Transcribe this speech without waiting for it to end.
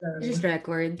Just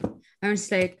record. I'm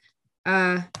just like,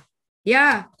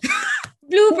 yeah.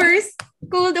 Bloopers.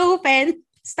 Cold open.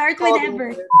 Start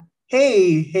whenever.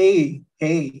 Hey, hey,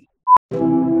 hey.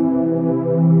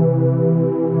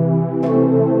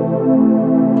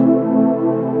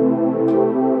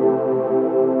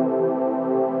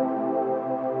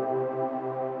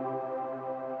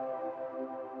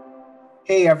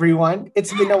 Hey everyone,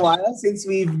 it's been a while since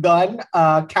we've done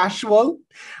casual,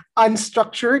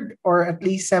 unstructured, or at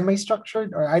least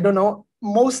semi-structured, or I don't know,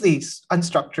 mostly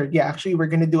unstructured. Yeah, actually,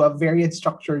 we're gonna do a very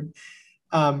unstructured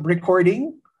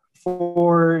recording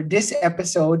for this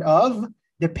episode of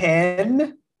the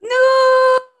Pen.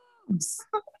 Noobs.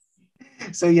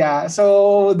 So yeah,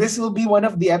 so this will be one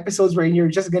of the episodes where you're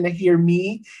just gonna hear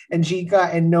me and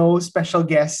Jika and no special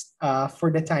guest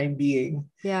for the time being.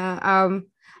 Yeah.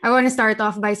 I want to start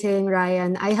off by saying,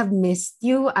 Ryan, I have missed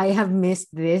you. I have missed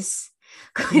this.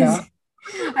 Because Yeah.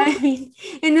 I mean,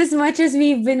 in as much as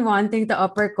we've been wanting to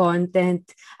upper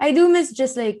content, I do miss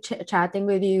just like chatting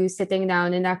with you, sitting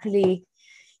down and actually,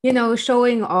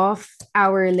 showing off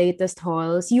our latest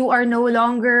hauls. You are no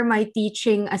longer my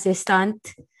teaching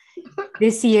assistant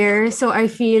this year. So I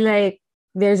feel like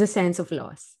there's a sense of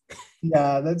loss.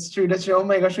 Yeah, that's true. That's true. Oh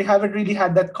my gosh, we haven't really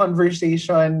had that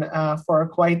conversation for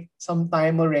quite some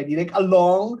time already. Like a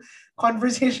long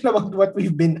conversation about what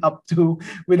we've been up to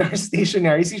with our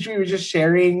stationaries. Usually we're just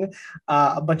sharing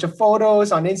a bunch of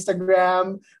photos on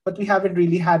Instagram, but we haven't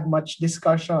really had much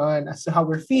discussion as to how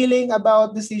we're feeling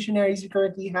about the stationaries we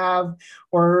currently have,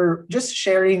 or just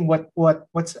sharing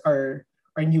what's our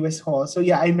newest haul. So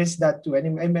yeah, I miss that too,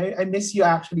 and I miss you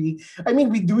actually. I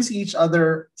mean, we do see each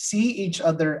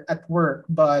other at work,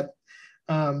 but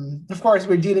of course,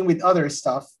 we're dealing with other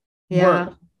stuff, Yeah.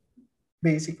 work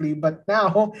basically. But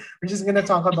now we're just gonna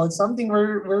talk about something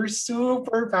we're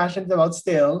super passionate about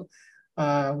still,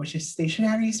 which is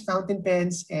stationaries, fountain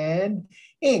pens, and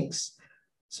inks.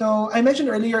 So I mentioned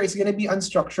earlier it's gonna be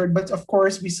unstructured, but of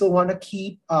course we still want to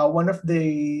keep one of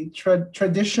the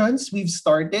traditions we've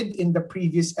started in the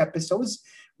previous episodes,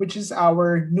 which is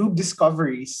our noob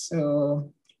discoveries.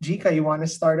 So Jika, you want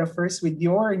to start off first with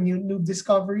your new noob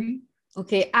discovery?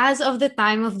 Okay, as of the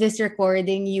time of this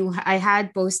recording, I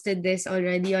had posted this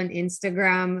already on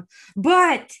Instagram,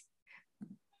 but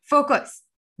focus.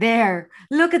 There.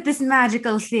 Look at this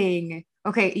magical thing.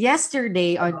 Okay,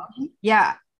 yesterday on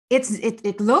yeah,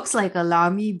 it looks like a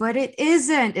Lamy, but it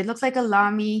isn't. It looks like a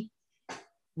Lamy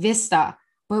Vista.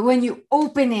 But when you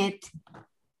open it,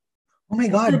 Oh my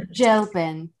it's a God, gel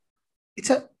pen. it's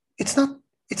a it's not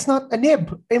it's not a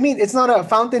nib. I mean, it's not a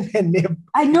fountain pen nib.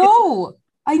 I It's know.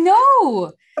 I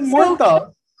know. a So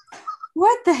mortal.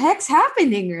 what the heck's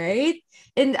happening, right?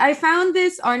 And I found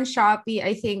this on Shopee,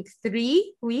 I think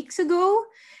 3 weeks ago,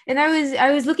 and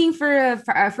I was looking for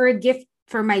a gift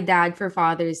for my dad for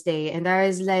Father's Day, and I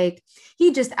was like,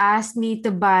 he just asked me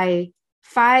to buy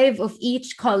five of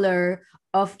each color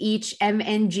of each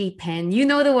MNG pen. You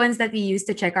know the ones that we used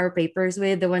to check our papers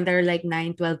with, the one that are like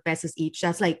 9, 12 pesos each.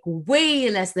 That's like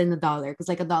way less than $1 because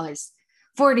like $1's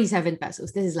 47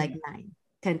 pesos. This is like 9,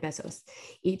 10 pesos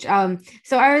each.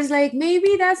 So I was like,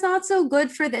 maybe that's not so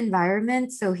good for the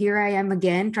environment. So here I am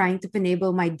again trying to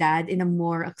enable my dad in a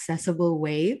more accessible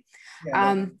way.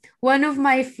 Yeah. One of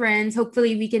my friends,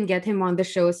 hopefully we can get him on the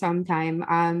show sometime.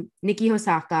 Nikki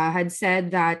Hosaka had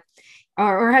said that,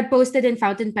 or had posted in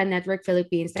Fountain Pen Network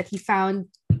Philippines that he found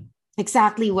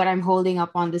exactly what I'm holding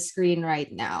up on the screen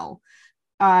right now.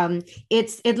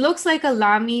 It looks like a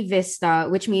Lamy Vista,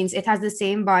 which means it has the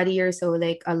same body or so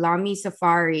like a Lamy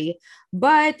Safari,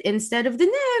 but instead of the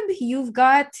nib you've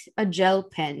got a gel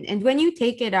pen, and when you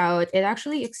take it out it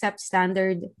actually accepts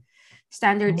standard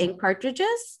ink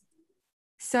cartridges.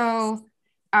 So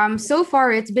so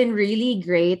far it's been really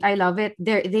great. I love it.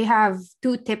 They have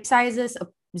two tip sizes,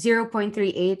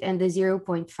 0.38 and the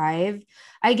 0.5.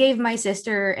 I gave my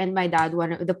sister and my dad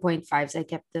one of the 0.5s. I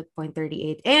kept the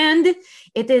 0.38. And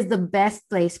it is the best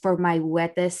place for my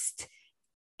wettest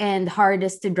and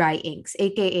hardest to dry inks.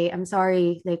 AKA, I'm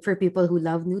sorry, like for people who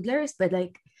love noodlers, but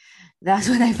like that's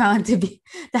what I found to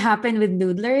happen with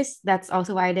noodlers. That's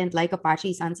also why I didn't like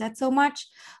Apache Sunset so much.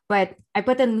 But I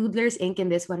put a noodlers ink in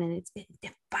this one and it's been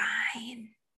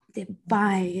divine.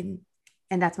 Divine.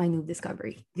 And that's my new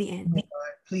discovery. The Oh end. my God.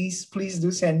 Please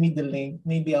do send me the link.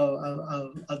 Maybe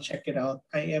I'll check it out.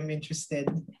 I am interested.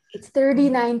 It's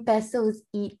 39 pesos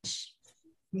each.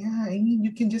 Yeah, I mean,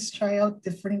 you can just try out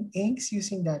different inks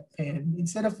using that pen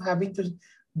instead of having to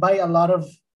buy a lot of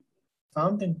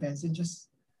fountain pens. It just,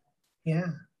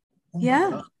 yeah. Oh my Yeah.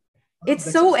 God. Wow, It's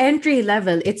that's so. so entry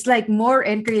level. It's like more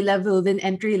entry level than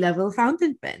entry level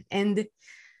fountain pen. And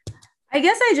I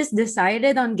guess I just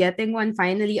decided on getting one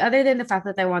finally, other than the fact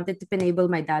that I wanted to enable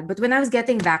my dad. But when I was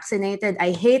getting vaccinated,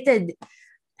 I hated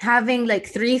having like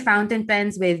three fountain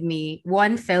pens with me,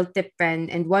 one felt tip pen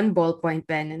and one ballpoint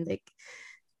pen. And like,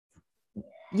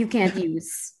 you can't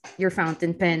use your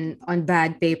fountain pen on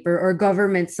bad paper or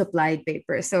government supplied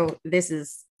paper. So this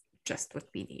is just what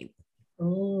we need.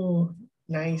 Oh,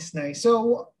 nice, nice.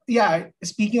 So yeah,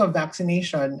 speaking of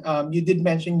vaccination, you did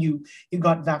mention you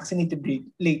got vaccinated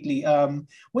lately.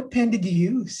 What pen did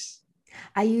you use?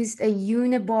 I used a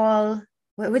Uniball.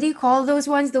 What do you call those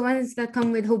ones? The ones that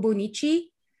come with Hobonichi?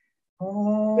 But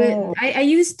Oh, I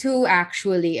used two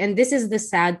actually, and this is the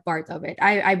sad part of it.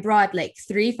 I brought like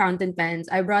three fountain pens.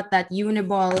 I brought that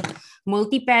Uniball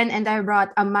multi pen, and I brought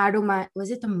a Maruma.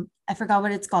 Was it a? I forgot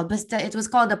what it's called, but it was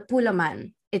called a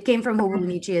Pulaman. It came from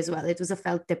Hobonichi as well. It was a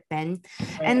felt tip pen,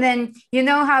 and right. then you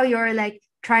know how you're like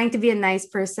trying to be a nice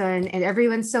person, and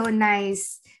everyone's so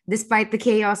nice despite the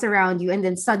chaos around you, and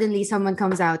then suddenly someone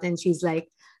comes out and she's like,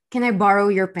 can I borrow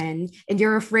your pen? And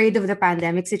you're afraid of the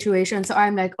pandemic situation. So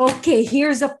I'm like, okay,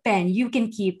 here's a pen. You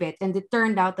can keep it. And it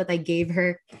turned out that I gave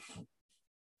her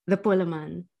the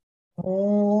Pulaman.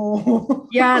 Oh,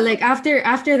 Yeah, like after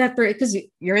that, because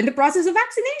you're in the process of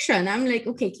vaccination. I'm like,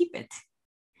 okay, keep it.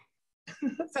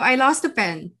 So I lost a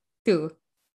pen too.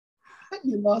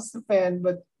 you lost the pen,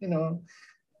 but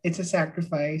it's a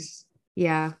sacrifice.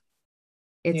 Yeah,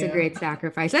 it's a Yeah. great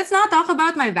sacrifice. Let's not talk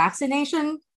about my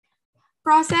vaccination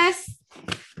process.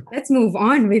 Let's move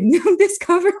on with new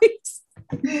discoveries.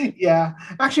 Yeah,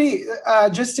 actually,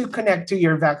 just to connect to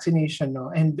your vaccination, no,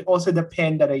 and also the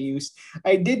pen that I used,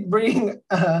 I did bring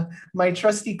my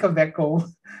trusty Kaveco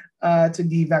to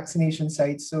the vaccination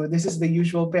site. So this is the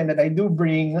usual pen that I do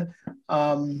bring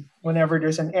whenever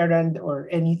there's an errand or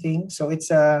anything. So it's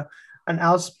an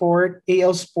AL Sport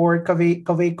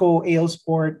Kaveco AL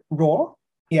Sport Raw.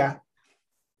 Yeah,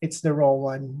 it's the raw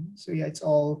one. So yeah, it's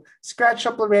all scratched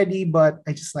up already, but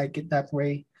I just like it that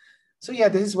way. So yeah,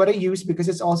 this is what I use because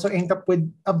it's also inked up with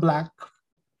a black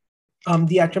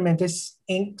Diatramentis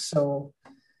ink, so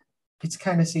it's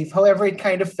kind of safe. However, it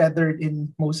kind of feathered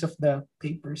in most of the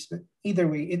papers, but either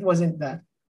way, it wasn't that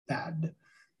bad.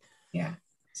 Yeah.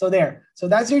 So there. So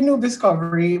that's your new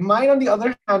discovery. Mine, on the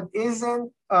other hand,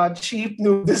 isn't a cheap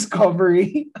new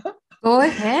discovery. Go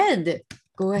ahead.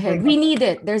 Go I ahead. We got, need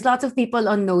it. There's lots of people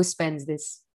on nose pens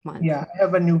this month. yeah, I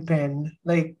have a new pen.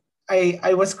 Like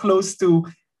I was close to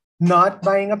not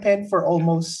buying a pen for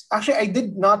almost, actually I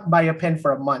did not buy a pen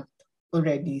for a month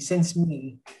already since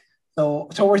May. So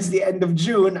towards the end of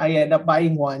June, I end up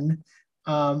buying one.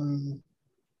 Um,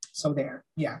 so there,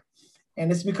 yeah.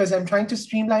 And it's because I'm trying to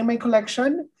streamline my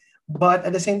collection, but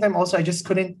at the same time also I just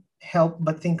couldn't help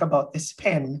but think about this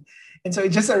pen. And so it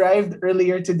just arrived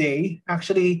earlier today,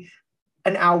 actually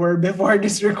an hour before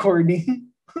this recording.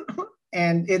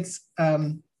 And it's a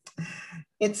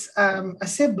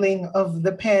sibling of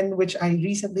the pen which I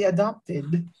recently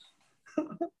adopted.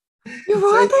 You So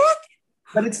want it?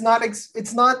 but it's not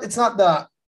the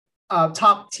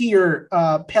top tier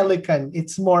pelican.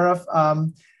 It's more of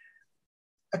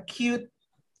a cute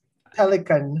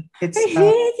pelican. I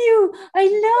hate you. I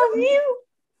love you.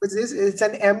 What's this? It's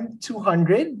an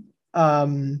M200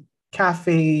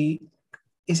 cafe.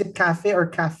 Is it cafe or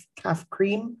calf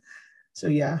cream? So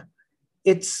yeah,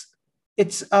 it's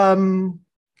it's um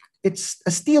it's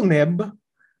a steel nib,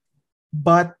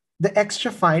 but the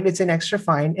extra fine. It's an extra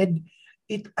fine, and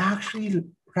it actually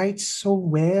writes so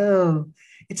well.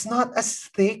 It's not as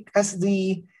thick as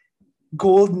the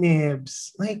gold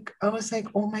nibs. Like I was like,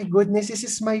 oh my goodness, this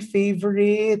is my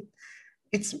favorite.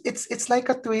 It's like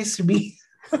a Twisby.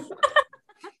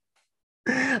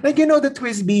 Like the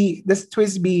Twisby, this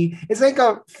Twisby, it's like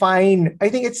a fine. I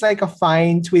think it's like a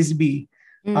fine Twisby.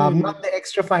 Mm. Not the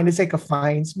extra fine, it's like a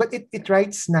fines, but it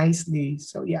writes nicely.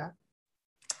 So yeah.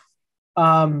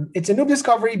 It's a new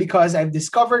discovery because I've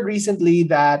discovered recently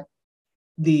that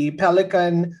the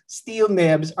Pelican steel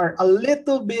nibs are a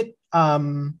little bit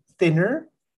thinner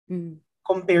Mm.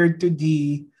 compared to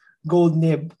the gold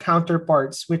nib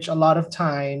counterparts, which a lot of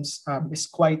times is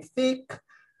quite thick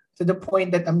to the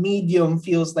point that a medium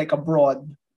feels like a broad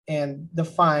and the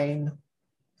fine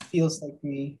feels like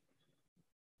a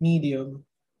medium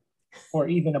or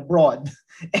even a broad.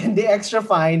 And the extra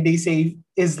fine, they say,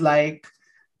 is like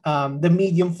the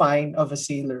medium fine of a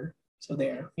sailor. So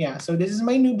there. Yeah. So this is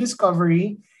my new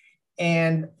discovery.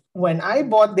 And when I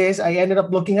bought this, I ended up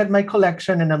looking at my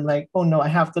collection and I'm like, oh no, I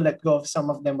have to let go of some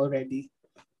of them already.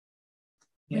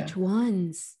 Yeah. Which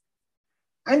ones?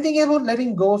 I'm thinking about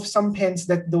letting go of some pens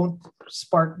that don't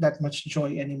spark that much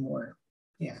joy anymore.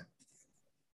 Yeah.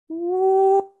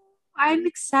 Ooh, I'm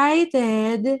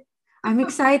excited. I'm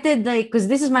excited, like, because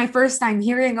this is my first time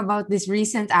hearing about this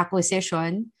recent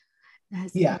acquisition.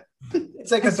 That's, Yeah.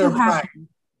 It's like a I'm so surprise.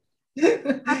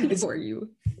 happy It's for you.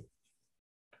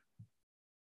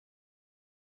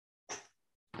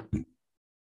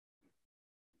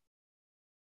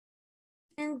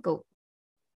 And go.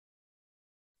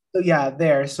 so yeah,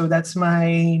 there. So that's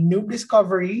my new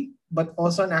discovery, but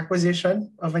also an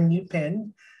acquisition of a new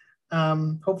pen.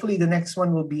 Hopefully the next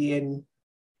one will be in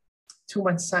 2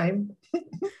 months' time.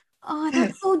 Oh,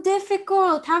 that's so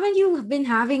difficult. Haven't you been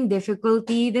having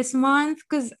difficulty this month?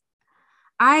 Because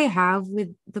I have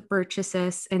with the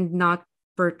purchases and not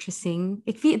purchasing.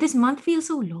 This month feels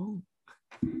so long.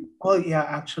 Oh yeah,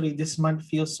 actually this month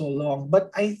feels so long. But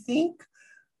I think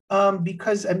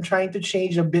because I'm trying to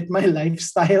change a bit my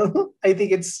lifestyle, I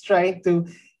think it's trying to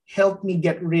help me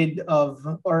get rid of,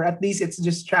 or at least it's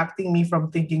distracting me from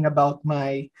thinking about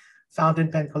my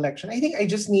fountain pen collection. I think I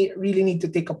just really need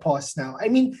to take a pause now. I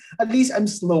mean, at least I'm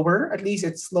slower. At least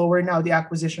it's slower now. The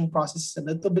acquisition process is a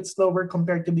little bit slower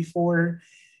compared to before.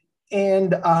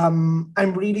 And I'm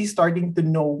really starting to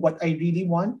know what I really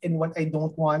want and what I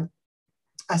don't want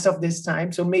as of this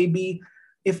time. So maybe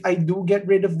if I do get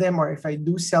rid of them or if I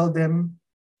do sell them,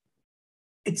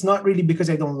 it's not really because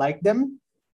I don't like them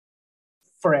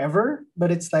forever,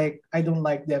 but it's like I don't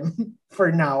like them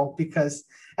for now because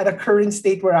at a current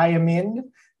state where I am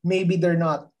in, maybe they're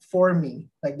not for me.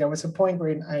 Like there was a point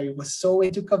where I was so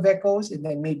into Cavecos, and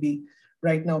then maybe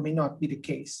right now may not be the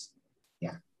case.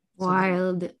 Yeah. So there.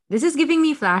 Wild. This is giving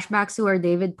me flashbacks to our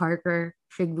David Parker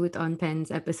Fig Boot on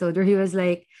Pens episode where he was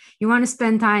like, you want to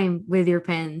spend time with your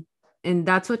pen. And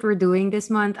that's what we're doing this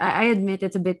month. I admit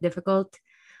it's a bit difficult,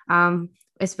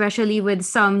 especially with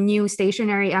some new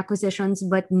stationery acquisitions,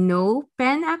 but no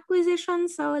pen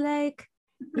acquisitions. So, like,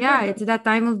 yeah, it's that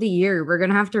time of the year. We're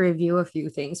going to have to review a few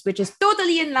things, which is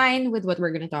totally in line with what we're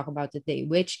going to talk about today,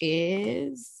 which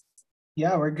is.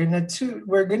 Yeah, we're gonna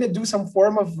do some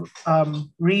form of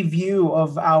review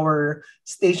of our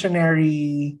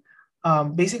stationary,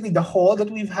 basically the haul that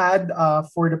we've had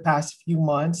for the past few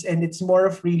months, and it's more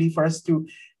of really for us to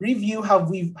review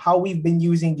how we've been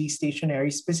using these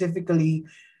stationaries, specifically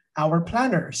our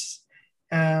planners.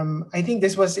 I think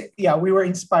this was, yeah, we were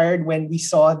inspired when we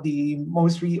saw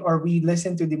we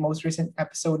listened to the most recent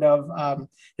episode of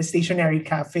the Stationary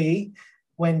Cafe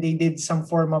when they did some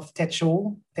form of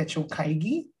techo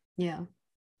kaigi. Yeah.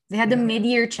 They had the Yeah.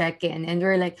 mid-year check-in and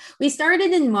we're like, we started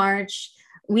in March.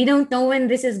 We don't know when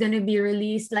this is going to be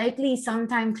released, likely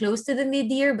sometime close to the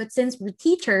mid-year, but since we're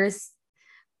teachers,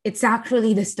 it's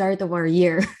actually the start of our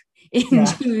year in Yeah.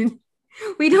 June.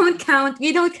 We don't count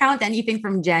anything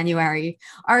from January.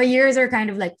 Our years are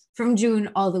kind of like from June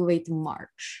all the way to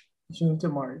March. June to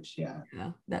March. Yeah.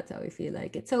 Yeah, that's how we feel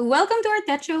like it. So welcome to our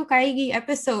Techo Kaigi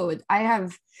episode.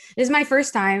 This is my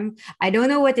first time. I don't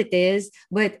know what it is,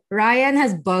 but Ryan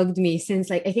has bugged me since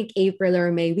like I think April or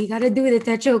May. We gotta do the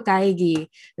Techo Kaigi.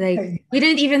 Like we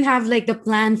didn't even have like the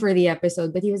plan for the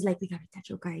episode, but he was like, we gotta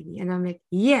Techo Kaigi. And I'm like,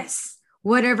 yes,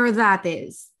 whatever that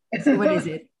is. So what is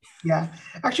it? Yeah.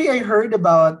 Actually, I heard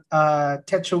about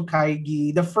techo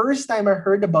kaigi. The first time I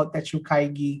heard about techo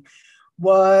kaigi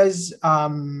was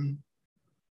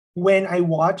when I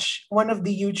watched one of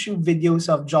the YouTube videos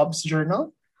of Jobs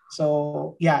Journal.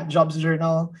 So yeah, Jobs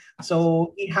Journal.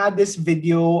 So he had this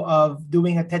video of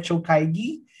doing a techo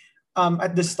kaigi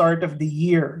at the start of the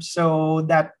year. So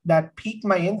that piqued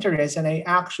my interest, and I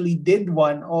actually did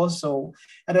one also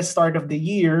at the start of the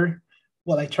year.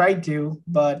 Well, I tried to,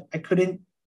 but I couldn't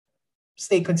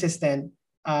stay consistent.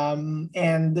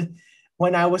 And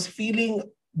when I was feeling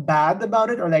bad about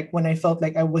it, or like when I felt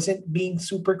like I wasn't being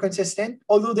super consistent,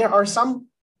 although there are some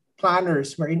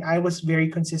planners wherein I was very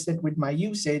consistent with my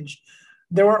usage,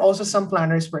 there were also some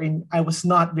planners wherein I was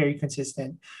not very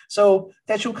consistent. So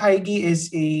Techo Kaigi is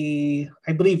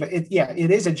I believe it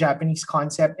is a Japanese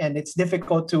concept, and it's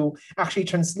difficult to actually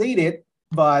translate it,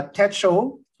 but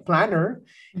Techo, planner,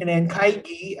 and then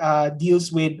Kaigi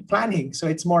deals with planning. So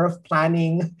it's more of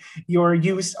planning your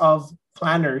use of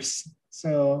planners.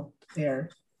 So there.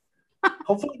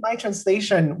 Hopefully my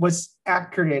translation was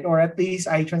accurate, or at least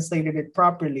I translated it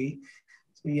properly.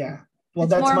 So yeah. Well,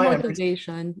 It's that's more my understanding.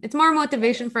 motivation. It's more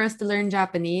motivation for us to learn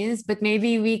Japanese, but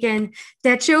maybe we can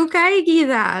Techo Kaigi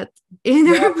that in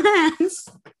Yeah, our plans.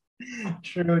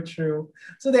 true, true.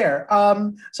 So there.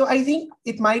 So I think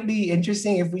it might be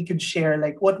interesting if we could share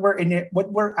like what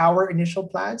were our initial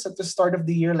plans at the start of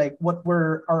the year, like what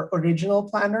were our original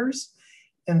planners,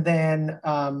 and then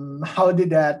how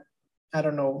did that, I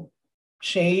don't know,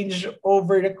 change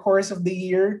over the course of the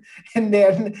year. And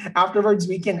then afterwards,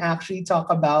 we can actually talk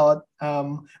about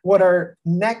what our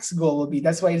next goal will be.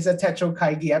 That's why it's a Techo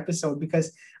Kaigi episode,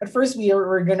 because at first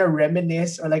we're going to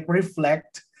reminisce or like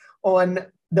reflect on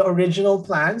the original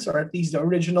plans, or at least the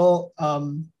original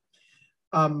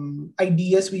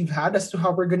ideas we've had as to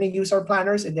how we're going to use our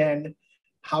planners, and then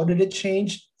how did it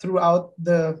change throughout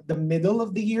the middle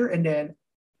of the year. And then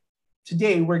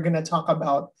today we're going to talk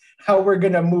about how we're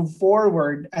going to move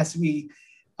forward as we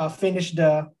finish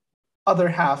the other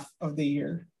half of the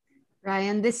year.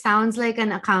 Ryan, this sounds like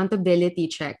an accountability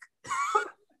check.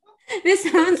 This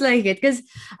sounds like it, because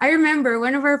I remember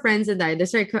one of our friends and I,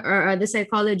 the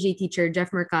psychology teacher,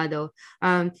 Jeff Mercado,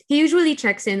 he usually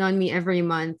checks in on me every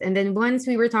month. And then once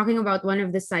we were talking about one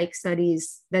of the psych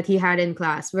studies that he had in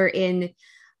class, wherein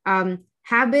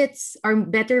habits are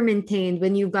better maintained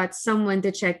when you've got someone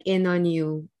to check in on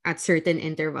you at certain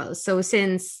intervals. So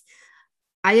since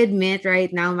I admit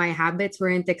right now my habits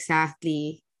weren't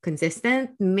exactly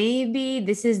consistent, maybe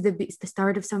this is the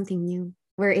start of something new,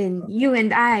 wherein you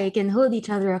and I can hold each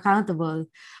other accountable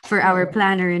for our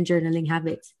planner and journaling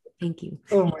habits. Thank you.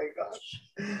 Oh my gosh.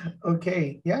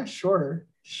 Okay. Yeah, sure.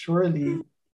 Surely.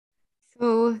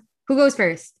 So who goes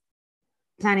first?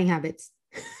 Planning habits.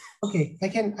 Okay, I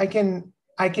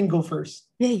can go first.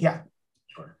 Yay. Yeah,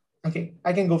 sure. Okay,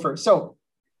 I can go first. So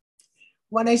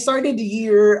when I started the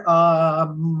year,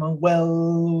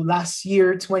 last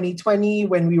year, 2020,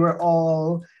 when we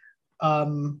all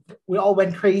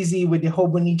went crazy with the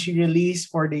Hobonichi release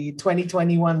for the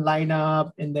 2021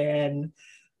 lineup, and then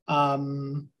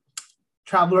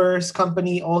Travelers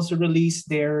Company also released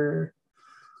their,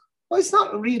 well, it's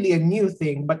not really a new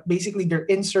thing, but basically their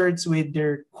inserts with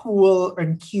their cool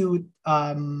and cute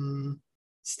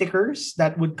stickers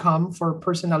that would come for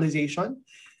personalization.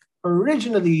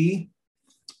 Originally,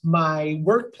 my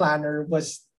work planner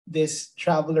was this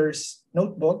traveler's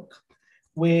notebook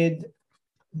with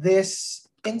this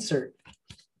insert.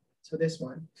 So this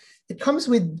one. It comes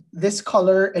with this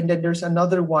color, and then there's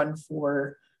another one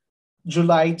for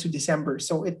July to December.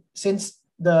 So since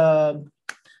the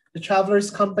Travelers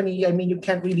Company, I mean, you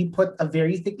can't really put a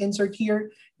very thick insert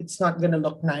here. It's not going to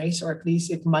look nice, or at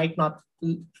least it might not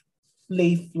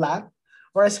lay flat,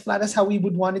 or as flat as how we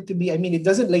would want it to be. I mean, it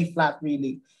doesn't lay flat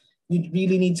really. You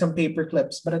really need some paper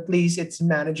clips, but at least it's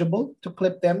manageable to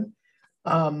clip them.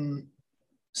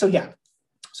 So yeah.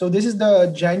 So this is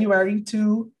the January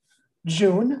to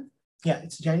June. Yeah,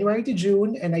 it's January to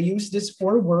June, and I use this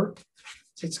for work.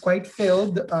 So it's quite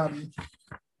filled at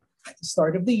the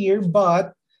start of the year,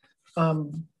 but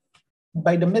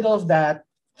by the middle of that,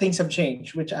 things have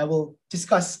changed, which I will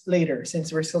discuss later,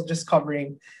 since we're still just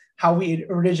covering how we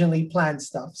originally planned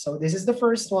stuff. So this is the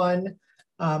first one.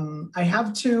 I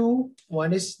have two.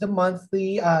 One is the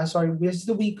this is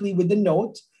the weekly with the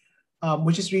note,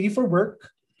 which is really for work.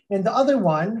 And the other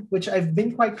one, which I've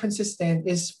been quite consistent,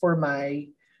 is for my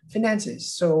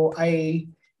finances. So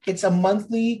it's a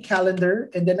monthly calendar,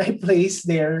 and then I place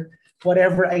there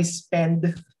whatever I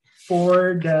spend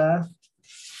for the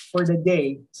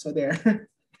day. So there,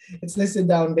 it's listed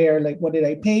down there, like what did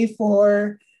I pay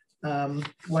for,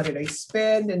 what did I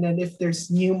spend, and then if there's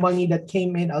new money that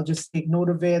came in, I'll just take note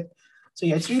of it. So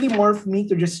yeah, it's really more for me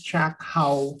to just track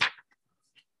how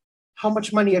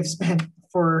much money I've spent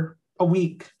for a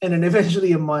week, and then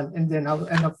eventually a month, and then I'll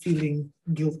end up feeling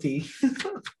guilty.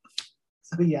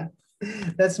 So yeah,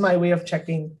 that's my way of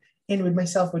checking in with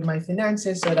myself with my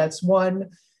finances. So that's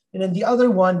one. And then the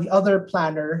other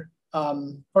planner,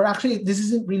 or actually this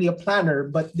isn't really a planner,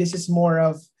 but this is more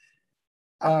of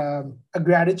a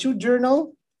gratitude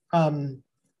journal.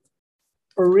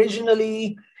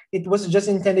 Originally, it was just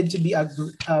intended to be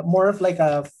more of like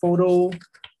a photo,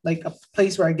 like a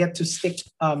place where I get to stick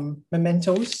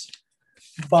mementos.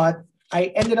 But I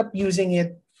ended up using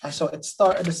it. So at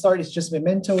the start, it's just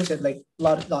mementos and like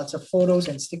lots of photos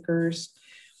and stickers.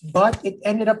 But it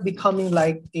ended up becoming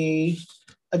like a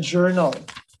journal,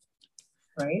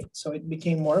 right? So it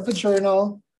became more of a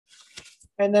journal.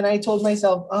 And then I told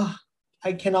myself,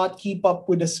 I cannot keep up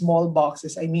with the small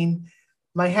boxes. I mean,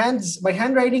 my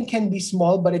handwriting can be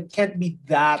small, but it can't be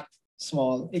that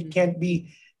small. It can't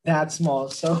be that small.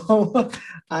 So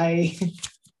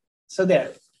so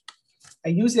there. I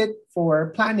use it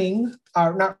for planning,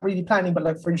 not really planning, but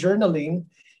like for journaling,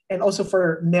 and also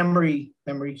for memory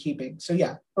keeping. So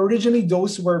yeah, originally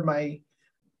those were my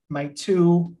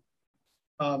two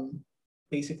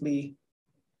basically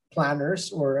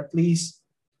planners, or at least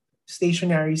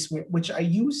stationaries, which I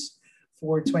use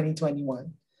for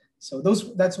 2021. So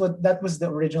that was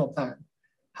the original plan.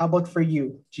 How about for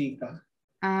you, Jika?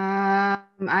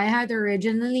 I had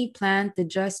originally planned to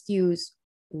just use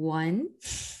one.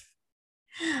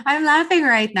 I'm laughing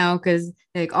right now because,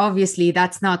 like, obviously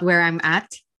that's not where I'm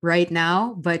at right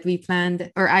now. But I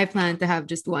planned to have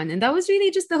just one, and that was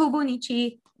really just the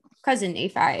Hobonichi cousin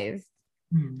A5.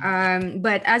 Hmm.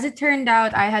 But as it turned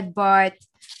out, I had bought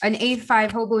an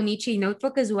A5 Hobonichi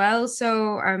notebook as well.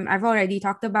 So I've already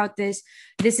talked about this.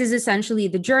 This is essentially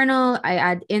the journal. I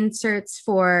add inserts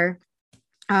for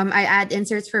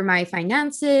my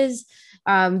finances.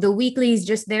 The weekly is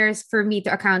just there for me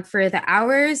to account for the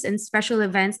hours and special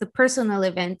events, the personal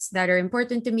events that are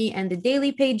important to me, and the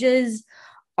daily pages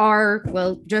are,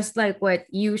 well, just like what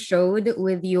you showed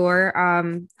with your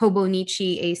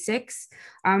Hobonichi A6.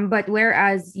 But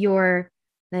whereas your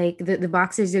like the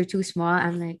boxes are too small,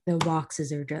 I'm like, the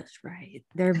boxes are just right.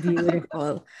 They're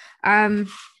beautiful. um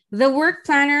the work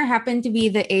planner happened to be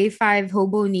the A5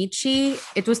 Hobonichi.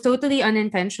 It was totally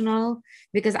unintentional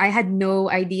because I had no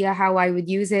idea how I would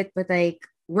use it, but like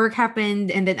work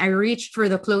happened and then I reached for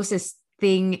the closest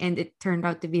thing and it turned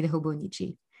out to be the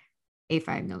Hobonichi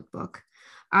A5 notebook.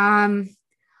 Um,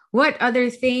 what other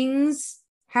things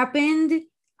happened?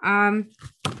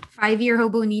 5-year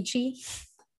Hobonichi.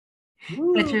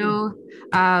 Woo. Techo,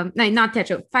 no, not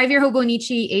Techo. 5-year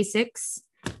Hobonichi A6.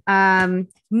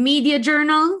 Media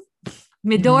journal, Mhm.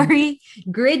 Midori,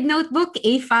 grid notebook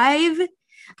A5.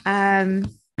 Um,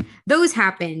 those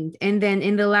happened. And then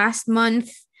in the last month,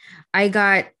 I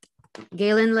got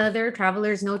Galen Leather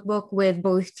Traveler's Notebook with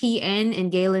both TN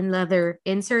and Galen Leather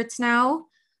inserts now.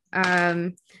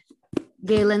 Um,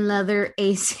 Galen Leather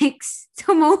A6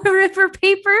 Tomoe River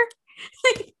paper.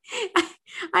 Like,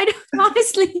 I don't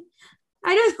honestly,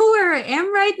 I don't know where I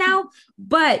am right now.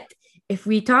 But if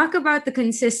we talk about the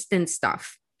consistent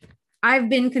stuff, I've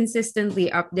been consistently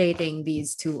updating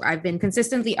these two. I've been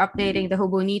consistently updating the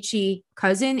Hobonichi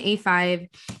Cousin A5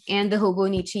 and the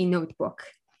Hobonichi Notebook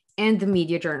and the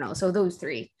Media Journal. So those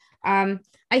three. I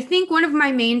think one of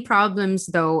my main problems,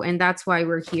 though, and that's why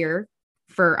we're here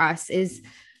for us, is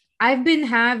I've been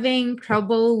having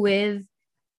trouble with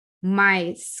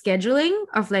my scheduling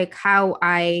of like how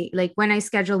I like when I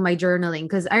schedule my journaling.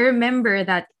 Because I remember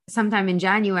that sometime in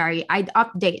January, I'd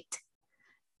update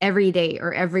every day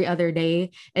or every other day.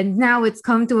 And now it's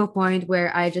come to a point where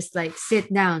I just like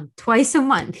sit down twice a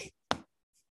month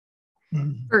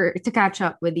Mhm. for to catch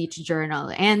up with each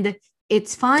journal. And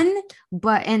it's fun,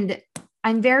 and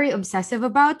I'm very obsessive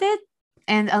about it.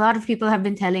 And a lot of people have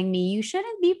been telling me you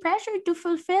shouldn't be pressured to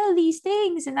fulfill these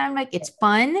things. And I'm like, it's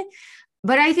fun.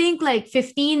 But I think like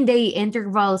 15-day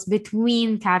intervals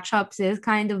between catch ups is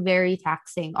kind of very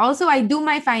taxing. Also, I do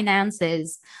my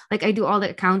finances, like I do all the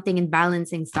accounting and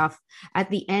balancing stuff at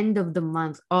the end of the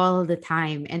month all the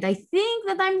time. And I think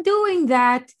that I'm doing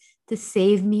that to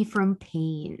save me from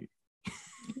pain.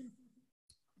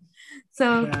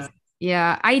 So, Yeah.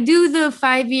 yeah, I do the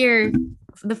 5-year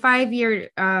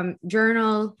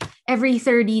journal every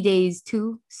 30 days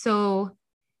too. So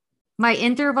my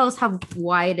intervals have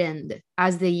widened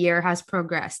as the year has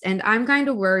progressed. And I'm kind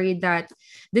of worried that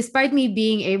despite me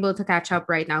being able to catch up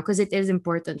right now, because it is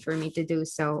important for me to do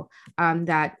so,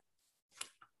 that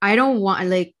I don't want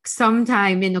like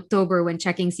sometime in October when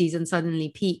checking season suddenly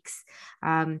peaks,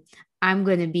 um, I'm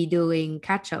going to be doing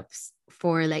catch ups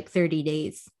for like 30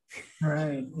 days.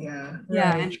 Right. Yeah.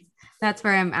 Yeah. Right. And that's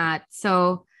where I'm at.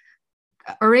 So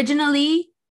originally,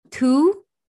 two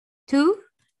two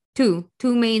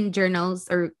two main journals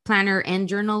or planner and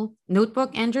journal,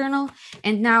 notebook and journal,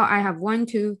 and now I have one,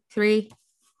 two, three,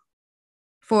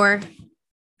 four,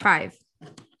 five,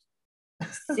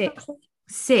 six,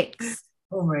 six,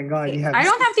 Oh my God, you six. have I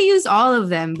don't have to six. use all of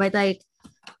them, but like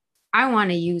I want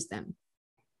to use them.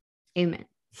 Amen.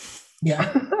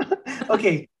 Yeah.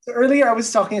 Okay. So earlier I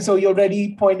was talking, so you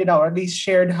already pointed out, or at least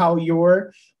shared how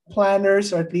your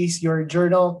planners, or at least your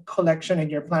journal collection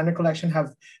and your planner collection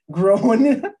have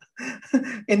grown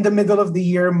in the middle of the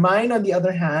year. Mine, on the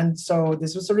other hand, so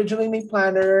this was originally my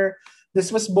planner.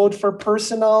 This was both for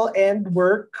personal and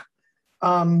work.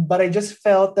 But I just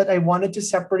felt that I wanted to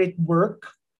separate work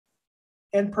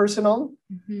and personal.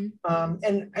 Mhm.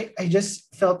 And I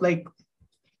just felt like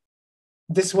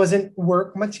this wasn't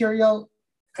work material.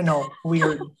 I know,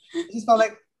 weird. I just felt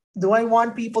like, do I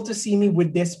want people to see me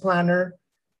with this planner?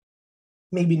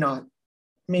 Maybe not.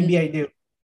 Maybe I Mhm. do.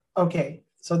 Okay,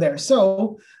 so there.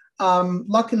 So,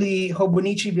 luckily,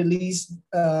 Hobonichi released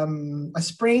a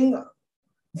spring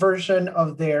version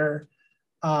of their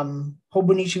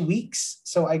Hobonichi Weeks.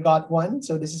 So I got one.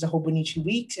 So this is a Hobonichi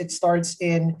Weeks. It starts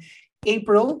in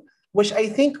April, which I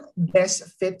think best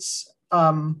fits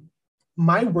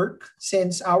my work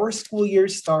since our school year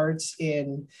starts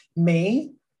in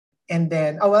May And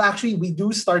then, oh, well, actually, we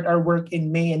do start our work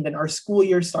in May, and then our school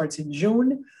year starts in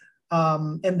June.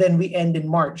 And then we end in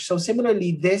March. So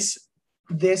similarly, this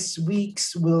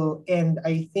week's will end,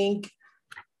 I think,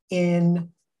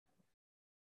 in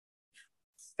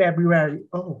February.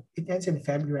 Oh, it ends in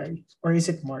February. Or is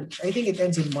it March? I think it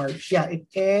ends in March. Yeah, it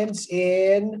ends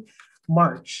in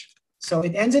March. So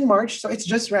it ends in March. So it's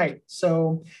just right.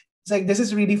 So it's like, this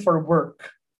is really for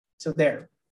work. So there.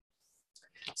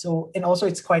 So, and also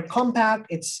it's quite compact.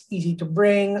 It's easy to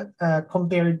bring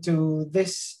compared to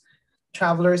this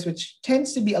Travelers, which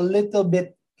tends to be a little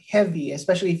bit heavy,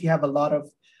 especially if you have a lot of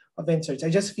inserts. I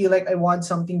just feel like I want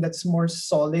something that's more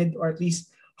solid, or at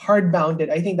least hard bounded.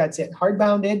 I think that's it, hard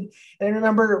bounded. And I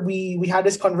remember we had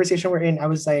this conversation wherein I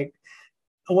was like,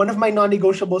 one of my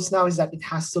non-negotiables now is that it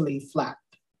has to lay flat,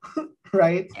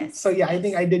 right? Yes. So yeah, I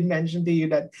think I did mention to you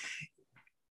that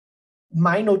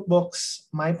my notebooks,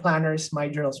 my planners, my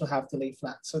journals will have to lay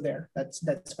flat. So there, that's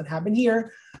what happened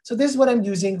here. So this is what I'm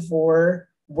using for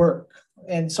work.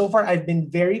 And so far I've been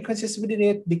very consistent with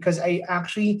it because I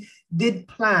actually did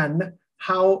plan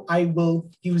how I will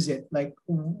use it. Like,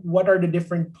 what are the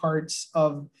different parts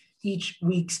of each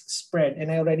week's spread?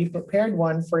 And I already prepared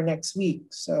one for next week.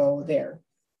 So there.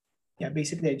 Yeah,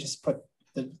 basically I just put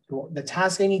the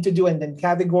task I need to do, and then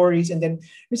categories, and then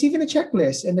there's even a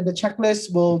checklist. And then the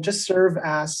checklist will just serve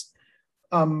as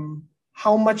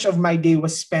how much of my day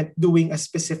was spent doing a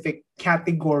specific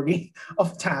category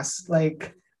of tasks.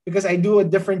 Like, because I do a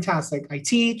different task, like I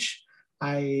teach,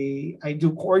 I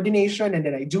do coordination, and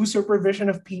then I do supervision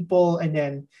of people, and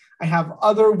then I have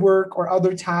other work or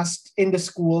other tasks in the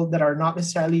school that are not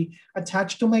necessarily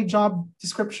attached to my job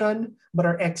description, but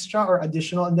are extra or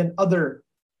additional, and then other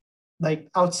like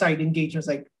outside engagements,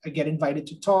 like I get invited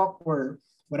to talk or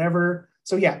whatever.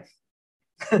 So yeah,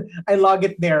 I log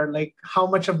it there, like how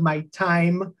much of my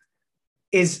time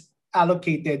is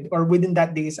allocated or within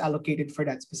that day is allocated for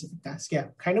that specific task. Yeah,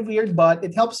 kind of weird, but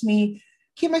it helps me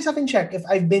keep myself in check if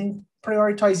I've been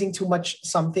prioritizing too much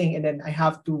something, and then I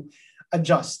have to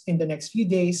adjust in the next few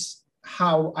days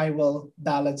how I will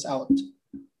balance out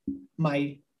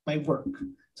my work.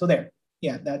 So there.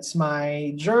 Yeah, that's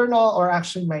my journal, or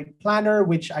actually my planner,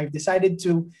 which I've decided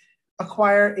to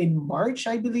acquire in March,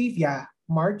 I believe. Yeah,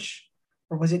 March,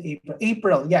 or was it April?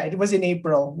 April. Yeah, it was in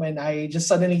April when I just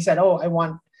suddenly said, "Oh, I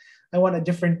want a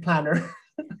different planner."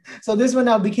 So this one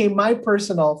now became my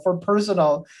personal,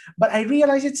 but I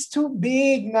realize it's too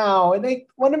big now. And like,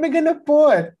 what am I gonna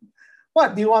put?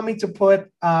 What do you want me to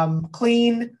put?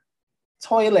 Clean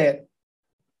toilet,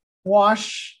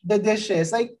 wash the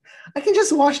dishes. Like, I can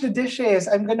just wash the dishes.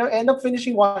 I'm gonna end up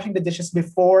finishing washing the dishes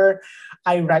before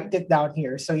I write it down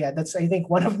here. So yeah, that's, I think,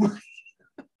 one of my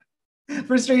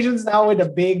frustrations now with a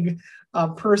big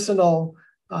personal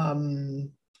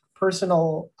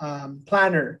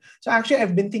planner. So actually,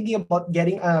 I've been thinking about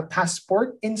getting a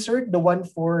passport insert, the one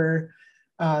for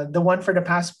the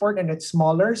passport, and it's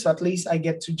smaller. So at least I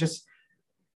get to just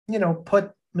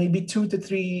put maybe 2 to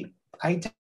 3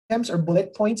 items or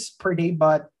bullet points per day.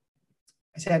 But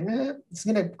I said, it's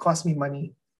gonna cost me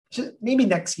money. Maybe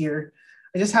next year.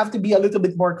 I just have to be a little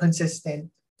bit more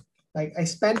consistent. Like, I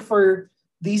spent for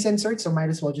these inserts, so might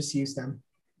as well just use them.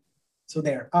 So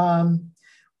there.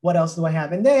 What else do I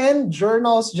have? And then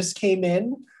journals just came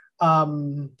in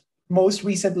most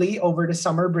recently over the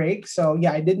summer break. So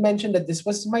yeah, I did mention that this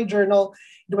was my journal.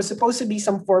 It was supposed to be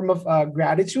some form of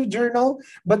gratitude journal,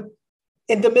 but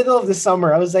in the middle of the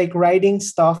summer, I was like writing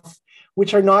stuff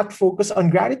which are not focused on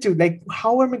gratitude. Like,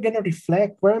 how am I going to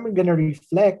reflect? Where am I going to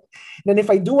reflect? And then if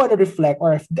I do want to reflect,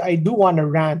 or if I do want to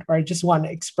rant, or I just want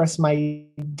to express my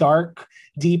dark,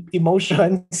 deep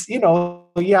emotions, you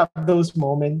have those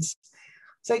moments.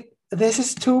 It's like, this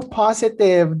is too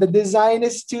positive. The design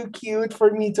is too cute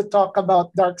for me to talk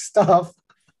about dark stuff.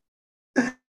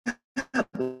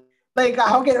 Like,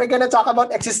 how can we gonna talk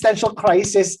about existential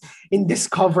crisis in this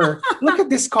cover? Look at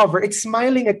this cover. It's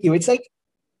smiling at you. It's like,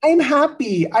 I'm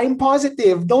happy. I'm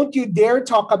positive. Don't you dare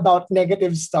talk about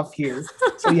negative stuff here.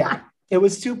 So yeah, it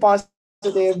was too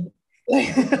positive.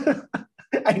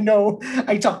 I know.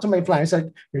 I talked to my clients like,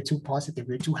 you're too positive.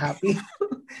 You're too happy.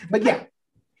 But yeah,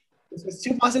 it was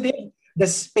too positive. The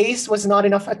space was not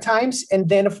enough at times. And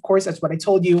then, of course, that's what I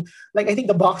told you. Like, I think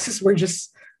the boxes were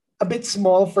just a bit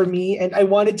small for me, and I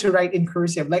wanted to write in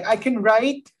cursive. Like, I can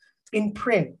write in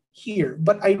print here,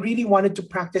 but I really wanted to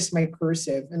practice my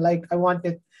cursive. And like, I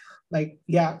wanted, like,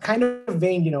 yeah, kind of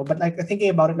vain, but like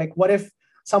thinking about it, like, what if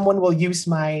someone will use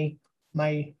my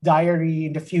diary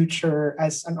in the future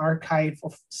as an archive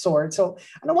of sorts? So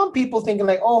I don't want people thinking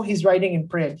like, oh, he's writing in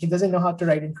print. He doesn't know how to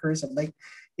write in cursive. Like,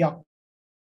 yeah,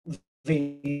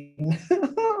 vain.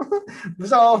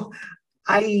 So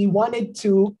I wanted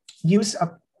to use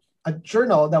a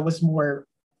journal that was more,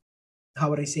 how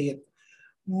would I say it,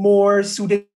 more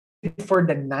suited for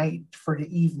the night, for the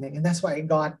evening. And that's why I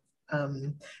got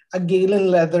a Galen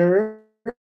leather.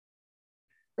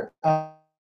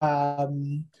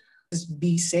 This is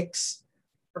B6.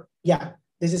 Yeah,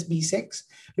 this is B6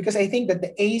 because I think that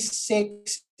the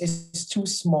A6 is too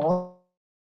small.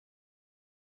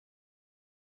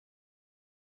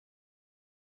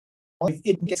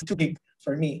 It gets too big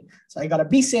for me. So I got a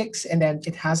B6 and then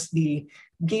it has the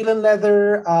Galen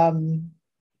leather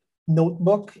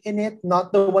notebook in it,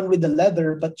 not the one with the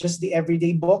leather, but just the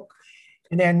everyday book.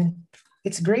 And then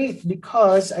it's great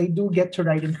because I do get to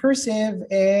write in cursive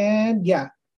and yeah,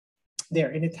 there.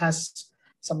 And it has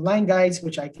some line guides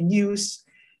which I can use.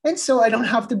 And so I don't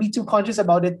have to be too conscious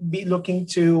about it, be looking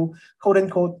too quote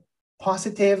unquote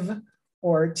positive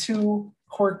or too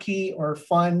quirky or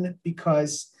fun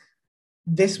because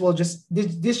this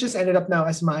just ended up now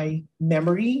as my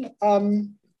memory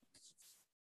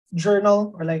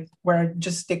journal or like where I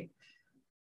just stick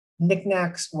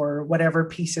knickknacks or whatever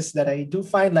pieces that I do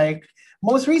find. Like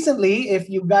most recently, if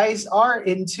you guys are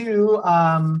into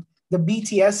the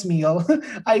BTS meal,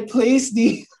 I placed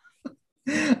the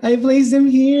I placed them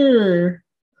here.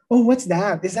 Oh, what's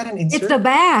that? Is that an It's insert? the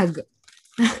bag.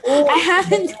 Oh, I it's the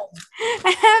haven't bag.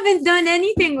 I haven't done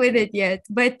anything with it yet,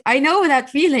 but I know that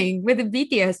feeling with the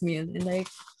BTS meal. And like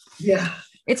Yeah.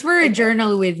 it's for a I,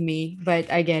 journal with me,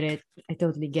 but I get it. I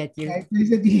totally get you. I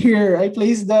placed it here. I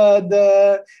placed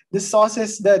the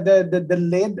sauces, the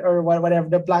lid or whatever,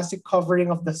 the plastic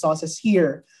covering of the sauces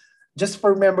here, just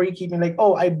for memory keeping. Like,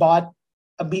 oh, I bought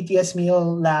a BTS meal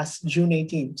last June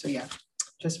 18th. So yeah,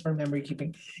 just for memory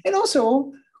keeping. And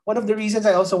also, one of the reasons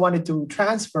I also wanted to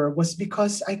transfer was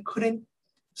because I couldn't.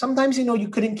 Sometimes you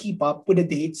couldn't keep up with the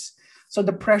dates. So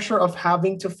the pressure of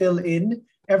having to fill in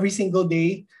every single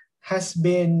day has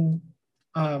been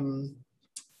um,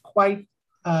 quite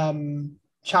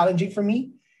challenging for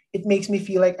me. It makes me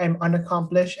feel like I'm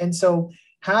unaccomplished. And so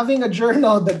having a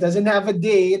journal that doesn't have a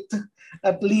date,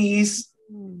 at least,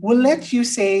 will let you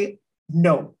say,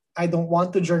 no, I don't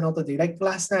want to journal today. Like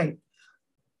last night,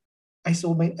 I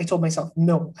told myself,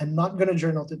 no, I'm not going to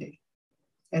journal today.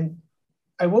 And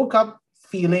I woke up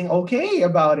feeling okay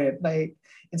about it.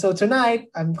 And so tonight,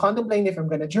 I'm contemplating if I'm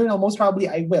going to journal. Most probably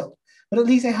I will. But at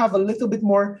least I have a little bit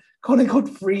more quote unquote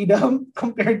freedom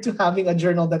compared to having a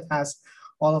journal that has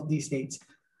all of these dates.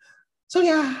 So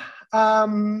yeah,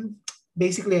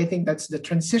 basically I think that's the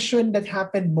transition that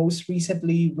happened most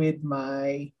recently with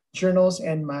my journals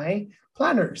and my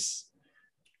planners.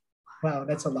 Wow,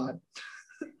 that's a lot.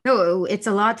 No, it's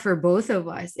a lot for both of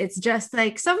us. It's just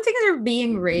like some things are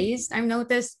being raised. I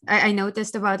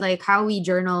noticed about like how we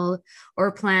journal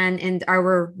or plan and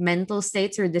our mental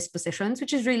states or dispositions,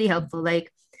 which is really helpful.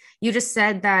 Like you just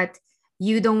said that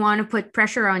you don't want to put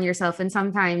pressure on yourself. And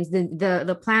sometimes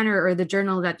the planner or the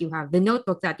journal that you have, the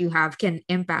notebook that you have can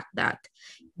impact that.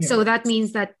 Yeah. So that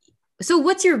means that so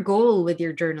what's your goal with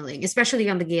your journaling, especially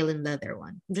on the Galen leather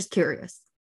one? I'm just curious.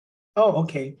 Oh,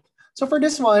 okay. So for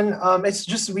this one, it's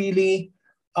just really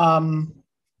um,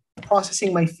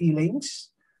 processing my feelings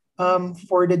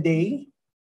for the day.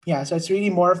 Yeah, so it's really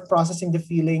more of processing the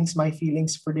feelings, my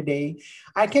feelings for the day.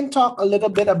 I can talk a little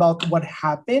bit about what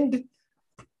happened,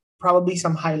 probably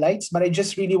some highlights, but I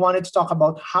just really wanted to talk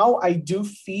about how I do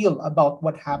feel about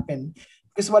what happened.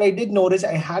 Because what I did notice,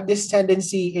 I had this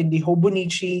tendency in the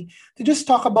Hobonichi to just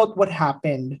talk about what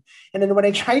happened. And then when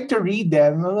I tried to read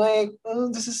them, I'm like,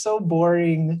 oh, this is so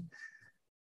boring.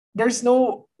 There's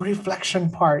no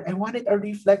reflection part. I wanted a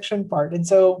reflection part. And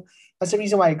so that's the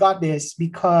reason why I got this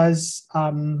because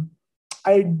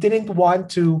I didn't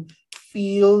want to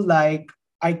feel like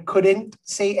I couldn't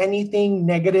say anything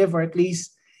negative or at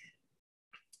least,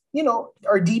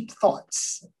 or deep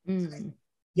thoughts. Mm.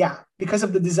 Yeah, because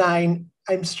of the design,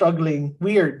 I'm struggling.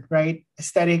 Weird, right?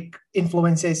 Aesthetic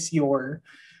influences your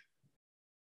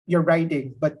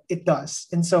writing, but it does.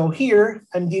 And so here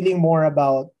I'm dealing more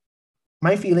about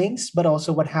my feelings, but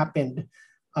also what happened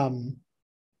um,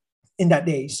 in that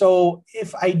day. So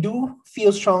if I do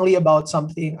feel strongly about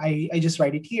something, I just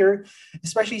write it here,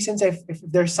 especially since if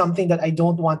there's something that I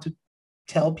don't want to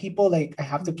tell people, like I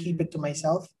have to keep it to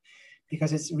myself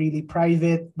because it's really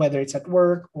private, whether it's at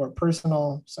work or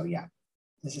personal. So yeah,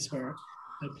 this is where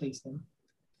I place them.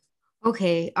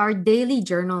 Okay, our daily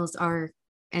journals are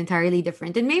entirely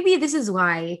different. And maybe this is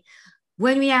why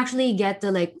when we actually get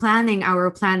to like planning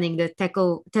the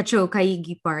techo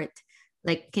kaigi part,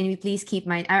 like can we please keep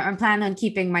I'm planning on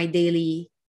keeping my daily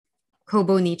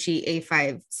Hobonichi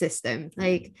A5 system.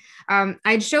 Like,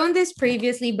 I'd shown this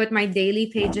previously, but my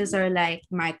daily pages are like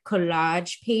my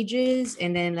collage pages,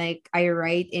 and then like I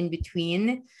write in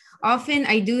between. Often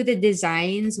I do the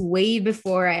designs way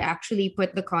before I actually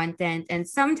put the content, and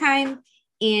sometime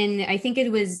in, I think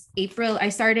it was April, I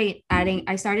started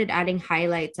adding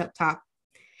highlights up top.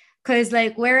 Because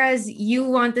like, whereas you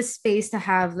want the space to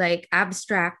have like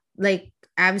abstract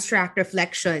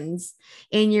reflections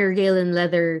in your Galen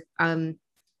Leather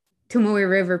Tomoe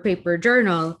River paper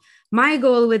journal, my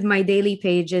goal with my daily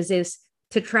pages is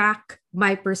to track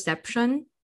my perception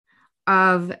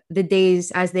of the days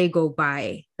as they go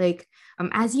by. Like,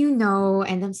 as you know,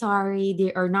 and I'm sorry,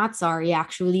 dear, or not sorry,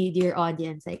 actually, dear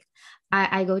audience, like,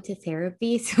 I go to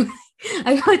therapy. So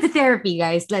I go to therapy,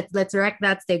 guys. Let's wreck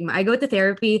that stigma. I go to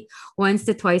therapy once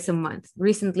to twice a month.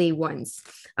 Recently, once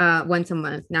a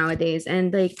month nowadays.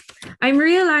 And like, I'm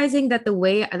realizing that the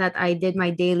way that I did my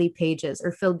daily pages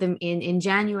or filled them in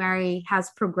January has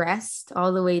progressed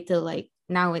all the way to like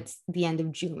now it's the end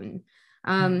of June.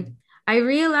 Mhm. I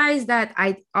realize that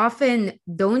I often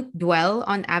don't dwell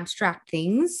on abstract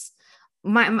things.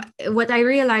 What I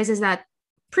realize is that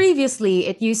previously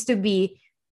it used to be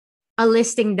a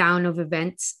listing down of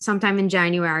events sometime in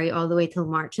January all the way till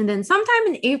March. And then sometime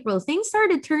in April, things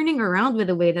started turning around with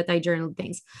the way that I journaled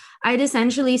things. I'd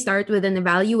essentially start with an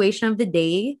evaluation of the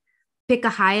day, pick a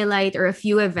highlight or a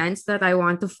few events that I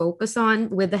want to focus on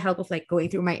with the help of like going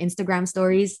through my Instagram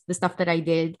stories, the stuff that I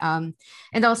did.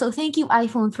 And also, thank you,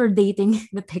 iPhone, for dating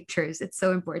the pictures. It's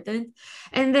so important.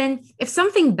 And then if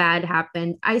something bad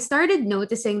happened, I started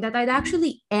noticing that I'd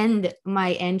actually end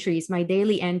my entries, my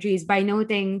daily entries, by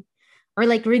noting or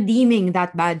like redeeming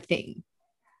that bad thing.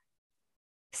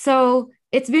 So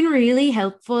it's been really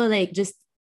helpful, like just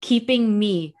keeping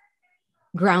me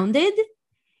grounded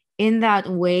in that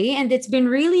way. And it's been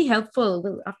really helpful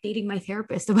with updating my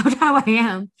therapist about how I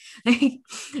am. Like,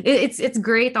 it's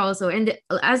great also. And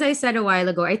as I said a while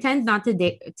ago, I tend not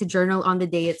to journal on the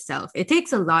day itself. It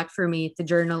takes a lot for me to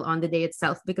journal on the day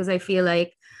itself because I feel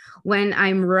like when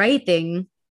I'm writing,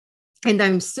 and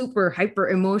I'm super hyper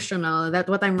emotional, that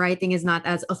what I'm writing is not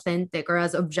as authentic or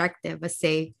as objective as,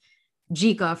 say,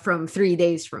 Jika from 3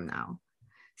 days from now.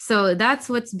 So that's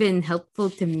what's been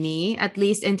helpful to me, at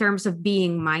least in terms of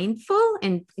being mindful.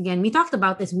 And again, we talked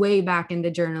about this way back in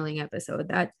the journaling episode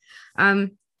that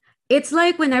um, it's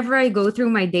like whenever I go through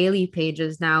my daily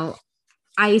pages now,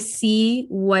 I see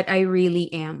what I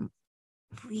really am.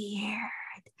 Weird.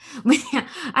 But yeah,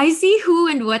 I see who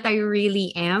and what I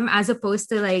really am, as opposed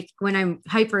to like when I'm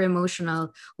hyper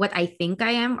emotional, what I think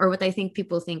I am or what I think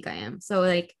people think I am. So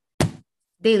like,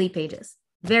 daily pages,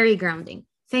 very grounding.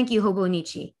 Thank you,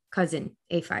 Hobonichi, cousin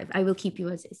A5. I will keep you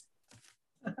as is.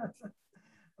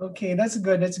 Okay, that's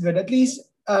good. That's good. At least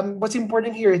what's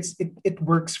important here is it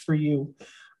works for you.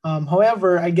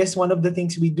 However, I guess one of the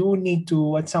things we do need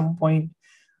to at some point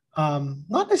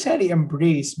not necessarily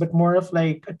embrace, but more of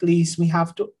like at least we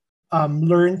have to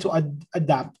learn to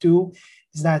adapt to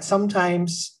is that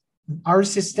sometimes our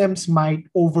systems might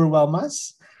overwhelm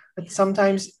us. But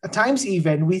sometimes, at times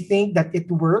even, we think that it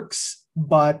works,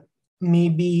 but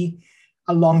maybe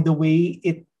along the way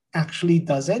it actually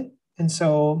doesn't. And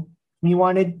so we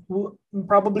wanted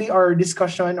probably our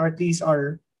discussion or at least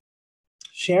our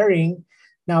sharing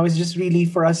now is just really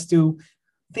for us to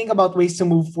think about ways to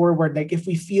move forward. Like if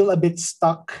we feel a bit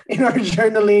stuck in our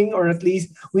journaling, or at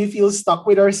least we feel stuck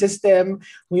with our system,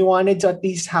 we wanted to at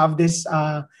least have this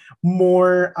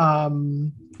more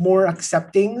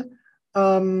accepting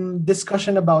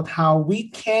discussion about how we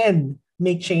can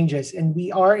make changes and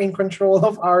we are in control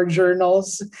of our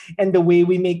journals and the way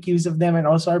we make use of them and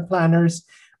also our planners.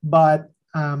 But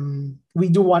we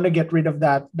do want to get rid of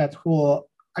that whole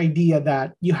idea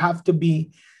that you have to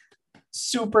be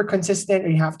super consistent or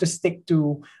you have to stick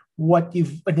to what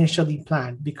you've initially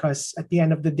planned, because at the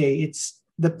end of the day it's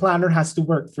the planner has to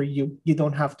work for you. You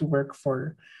don't have to work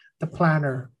for the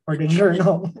planner or the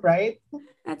journal, right?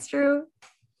 That's true.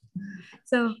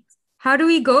 So, how do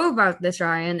we go about this,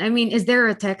 Ryan? I mean, is there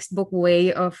a textbook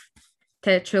way of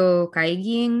techo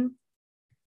kaiging?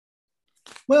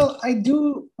 Well, I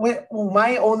do. Well,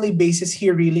 my only basis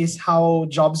here really is how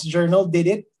Jobs Journal did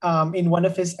it in one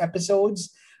of his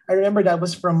episodes. I remember that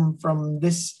was from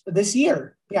this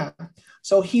year. Yeah.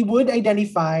 So he would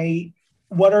identify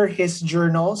what are his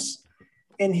journals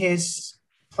and his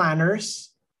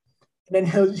planners, and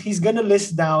then he's gonna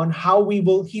list down how he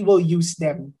will use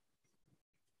them.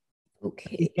 He's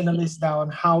Okay. gonna list down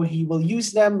how he will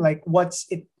use them, like what's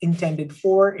it intended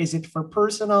for. Is it for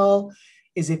personal?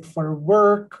 Is it for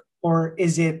work? Or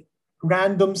is it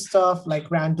random stuff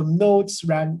like random notes,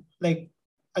 like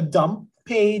a dump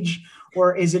page,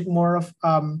 or is it more of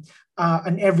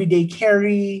an everyday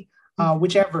carry,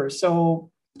 whichever. So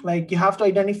like you have to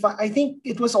identify. I think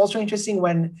it was also interesting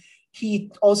when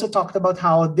he also talked about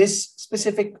how this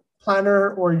specific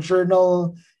planner or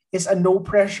journal is a no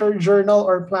pressure journal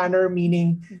or planner,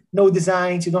 meaning no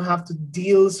designs. You don't have to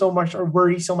deal so much or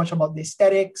worry so much about the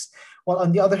aesthetics. While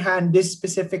on the other hand, this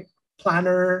specific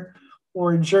planner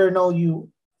or journal,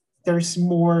 there's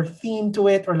more theme to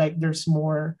it, or like there's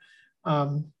more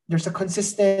there's a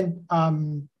consistent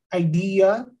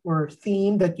idea or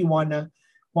theme that you wanna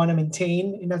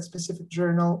maintain in that specific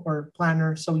journal or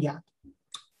planner. So yeah,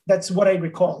 that's what I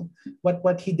recall.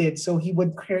 What he did. So he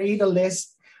would create a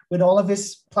list with all of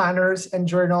his planners and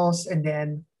journals, and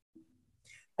then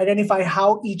identify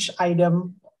how each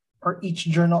item or each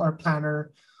journal or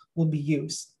planner will be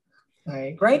used.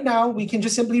 Like right now, we can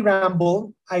just simply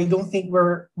ramble. I don't think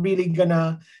we're really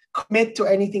gonna commit to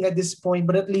anything at this point,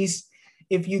 but at least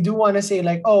if you do want to say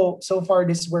like, oh, so far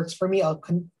this works for me, I'll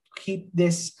keep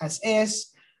this as is,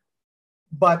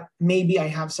 but maybe I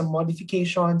have some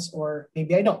modifications or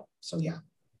maybe I don't. So yeah.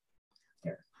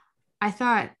 There. I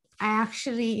thought I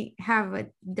actually have a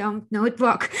dump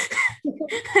notebook.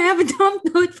 I have a dump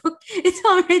notebook. It's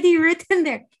already written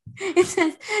there. It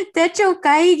says Techo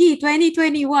Kaigi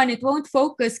 2021. It won't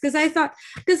focus because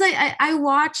I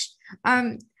watched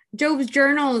Job's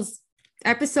Journals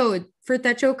episode for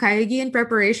Techo Kaigi in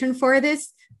preparation for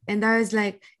this. And I was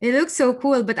like, it looks so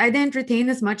cool, but I didn't retain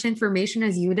as much information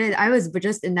as you did. I was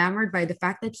just enamored by the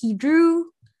fact that he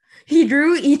drew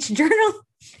each journal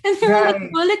and there were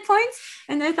like bullet points.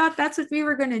 And I thought that's what we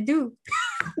were gonna do.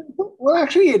 Well,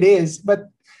 actually it is, but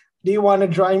do you want to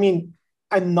draw? I mean,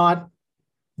 I'm not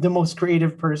the most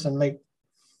creative person. Like,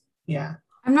 yeah.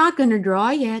 I'm not gonna draw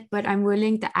yet, but I'm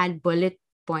willing to add bullet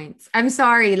points. I'm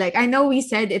sorry. Like, I know we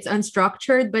said it's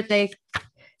unstructured, but like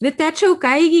the Techo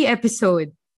Kaigi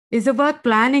episode is about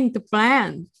planning to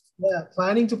plan. Yeah,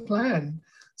 planning to plan.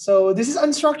 So this is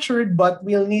unstructured, but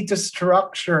we'll need to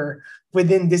structure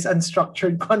within this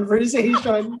unstructured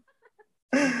conversation.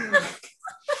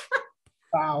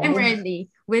 Wow. I'm ready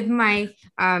with my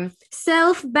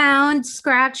self-bound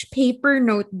scratch paper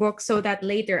notebook so that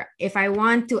later, if I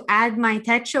want to add my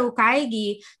Techo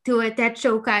Kaigi to a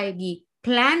Techo Kaigi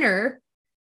planner,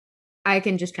 I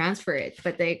can just transfer it.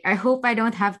 But like, I hope I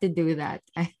don't have to do that.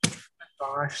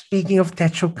 Gosh, speaking of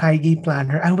Techo Kaigi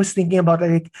planner, I was thinking about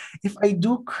like, if I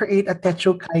do create a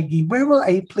Techo Kaigi, where will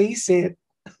I place it?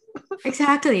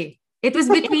 Exactly. It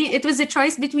was a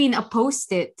choice between a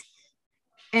Post-it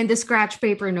and the scratch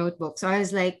paper notebook. So I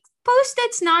was like,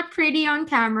 Post-it's not pretty on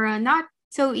camera, not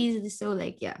so easy. So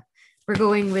like, yeah, we're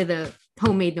going with a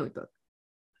homemade notebook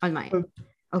on mine.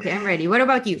 Okay, I'm ready. What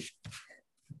about you?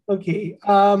 Okay.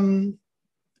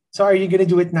 So are you gonna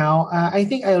do it now? I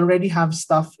think I already have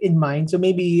stuff in mind, so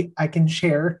maybe I can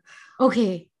share.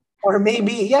 Okay. Or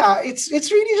maybe, yeah, it's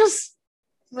really just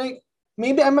like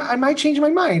maybe I might change my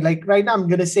mind. Like right now, I'm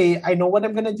gonna say I know what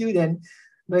I'm gonna do. Then,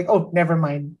 like, oh, never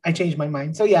mind, I changed my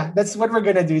mind. So yeah, that's what we're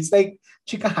gonna do. It's like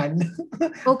chikahan.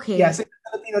 Okay. Yes, it's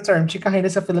a Filipino term. Chikahan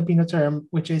is a Filipino term,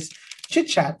 which is chit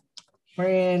chat.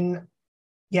 Wherein,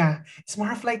 yeah, it's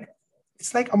more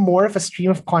of a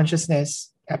stream of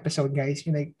consciousness episode, guys.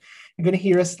 You're gonna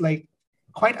hear us like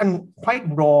quite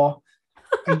raw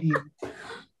ideas.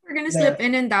 We're gonna slip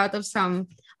in and out of some.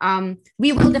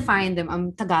 We will define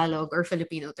them Tagalog or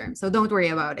Filipino terms, so don't worry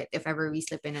about it if ever we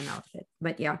slip in and out of it.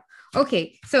 But yeah,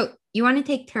 okay. So you want to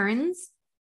take turns?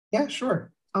 Yeah,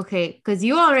 sure. Okay, because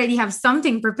you already have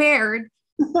something prepared.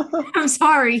 I'm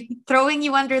sorry, throwing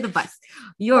you under the bus.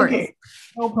 Yours. Okay,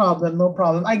 no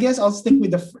problem. I guess I'll stick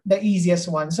with the easiest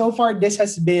one. So far, this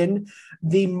has been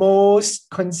the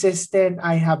most consistent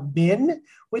I have been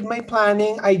with my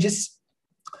planning.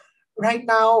 Right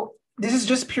now, this is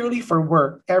just purely for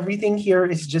work. Everything here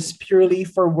is just purely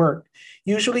for work.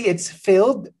 Usually it's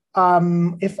filled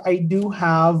if I do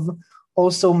have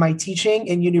also my teaching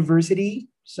in university.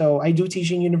 So I do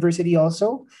teach in university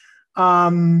also.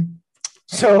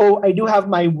 So I do have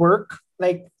my work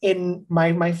like in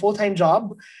my full-time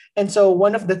job. And so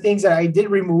one of the things that I did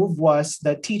remove was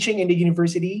the teaching in the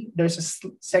university. There's a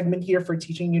segment here for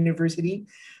teaching university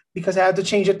because I had to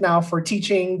change it now for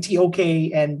teaching, TOK,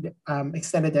 and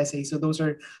extended essay. So those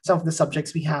are some of the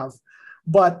subjects we have.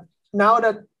 But now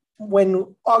that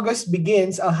when August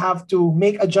begins, I'll have to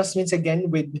make adjustments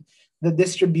again with the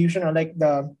distribution or like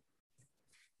the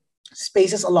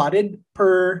spaces allotted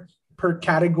per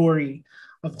category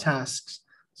of tasks.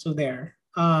 So there.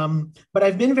 But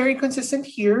I've been very consistent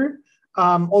here.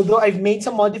 Although I've made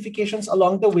some modifications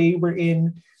along the way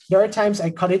wherein there are times I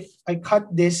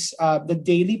cut this the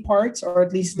daily parts, or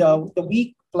at least the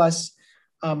week plus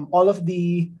all of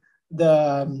the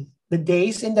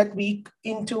days in that week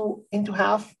into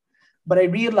half. But I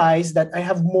realized that I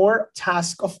have more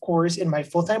tasks, of course, in my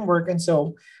full-time work, and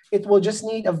so it will just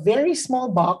need a very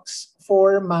small box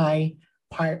for my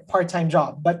part-time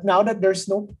job. But now that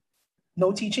there's no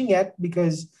teaching yet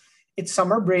because it's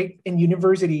summer break in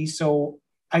university, so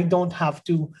I don't have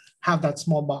to have that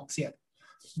small box yet.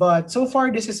 But so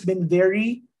far, this has been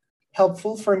very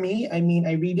helpful for me. I mean,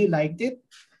 I really liked it.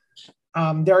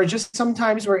 There are just some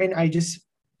times wherein I just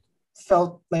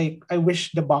felt like I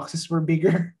wish the boxes were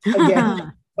bigger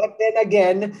again. But then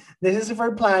again, this is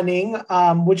for planning,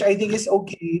 which I think is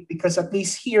okay because at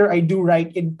least here I do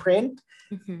write in print.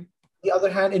 Mhm. The other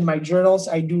hand, in my journals,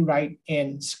 I do write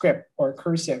in script or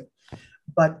cursive.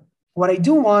 But what I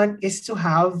do want is to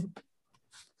have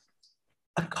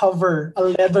a cover, a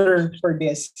leather for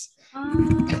this.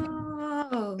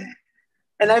 Oh,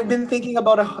 And I've been thinking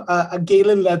about a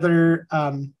Galen leather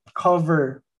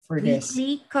cover for this.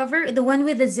 weekly cover, the one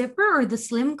with the zipper or the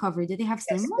slim cover? Do they have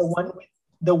slim Yes, ones?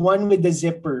 the one with the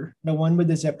zipper. The one with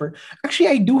the zipper. Actually,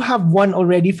 I do have one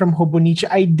already from Hobonichi.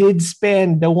 I did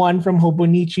spend the one from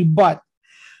Hobonichi, but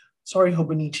sorry,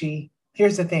 Hobonichi.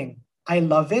 Here's the thing. I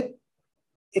love it.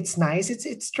 It's nice. It's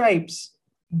stripes,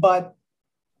 but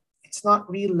it's not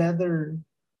real leather.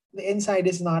 The inside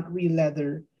is not real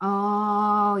leather.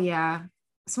 Oh, yeah.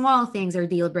 Small things are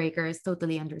deal breakers.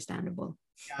 Totally understandable.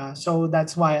 Yeah, so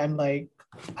that's why I'm like,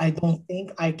 I don't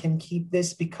think I can keep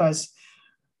this because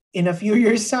in a few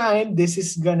years' time, this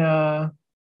is gonna,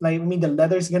 like, I mean, the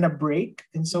leather's gonna break.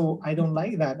 And so I don't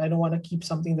like that. I don't want to keep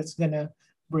something that's gonna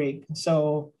break.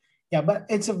 So, yeah, but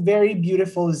it's a very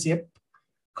beautiful zip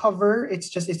cover.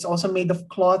 It's also made of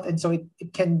cloth. And so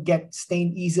it can get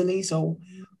stained easily. So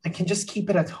I can just keep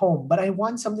it at home. But I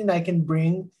want something that I can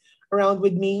bring around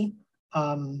with me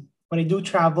when I do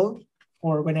travel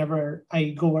or whenever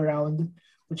I go around,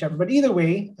 whichever. But either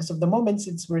way, as of the moment,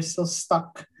 since we're still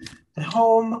stuck at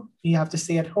home, we have to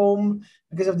stay at home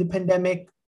because of the pandemic,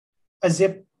 a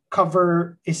zip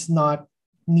cover is not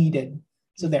needed.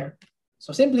 So there.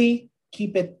 So simply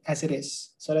keep it as it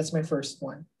is. So that's my first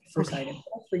one. First Okay. item.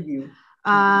 What for you?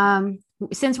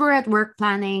 Since we're at work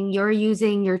planning, you're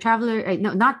using your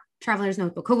no, not traveler's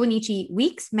notebook, Kobunichi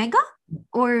Weeks Mega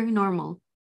or normal?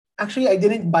 Actually, I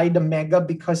didn't buy the Mega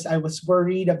because I was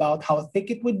worried about how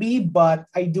thick it would be, but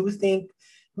I do think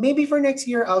maybe for next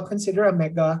year I'll consider a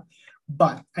Mega.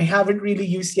 But I haven't really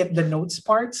used yet the notes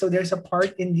part. So there's a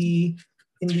part in the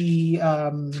what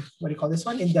do you call this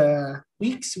one? In the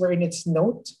weeks wherein it's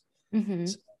note. Mm-hmm.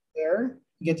 So there,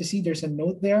 you get to see there's a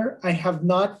note there. I have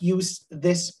not used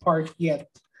this part yet.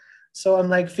 So I'm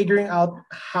like figuring out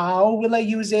how will I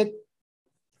use it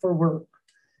for work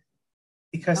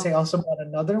because I Oh, also bought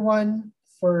another one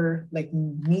for like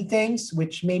meetings,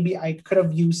 which maybe I could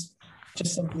have used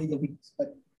just simply the weeks.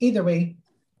 But either way,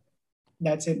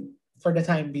 that's it for the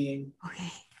time being.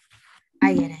 okay.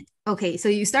 I get it. Okay, so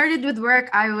you started with work.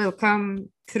 I will come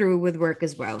through with work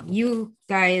as well. You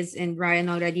guys and Ryan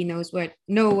already know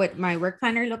what my work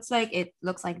planner looks like. It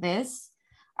looks like this.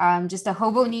 Just a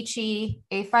Hobonichi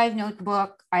A5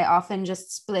 notebook. I often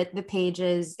just split the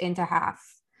pages into half.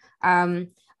 Um,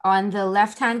 on the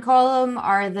left-hand column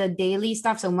are the daily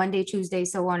stuff. So Monday, Tuesday,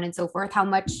 so on and so forth. How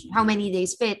many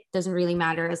days fit doesn't really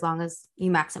matter as long as you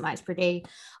maximize per day.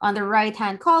 On the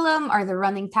right-hand column are the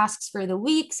running tasks for the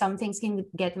week. Some things can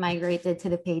get migrated to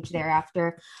the page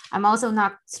thereafter. I'm also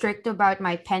not strict about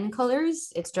my pen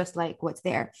colors. It's just like what's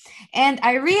there. And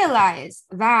I realized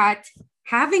that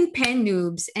having pen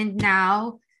noobs and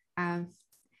now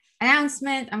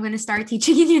announcement, I'm going to start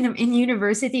teaching in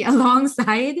university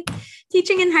alongside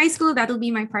teaching in high school. That'll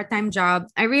be my part-time job.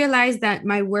 I realized that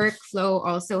my workflow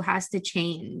also has to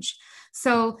change.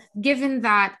 So given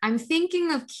that, I'm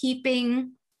thinking of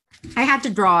keeping, I had to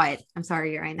draw it. I'm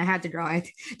sorry, Ryan. I had to draw it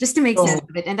just to make So sense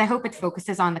of it. And I hope it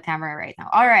focuses on the camera right now.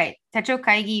 All right. Techo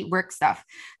Kaigi work stuff.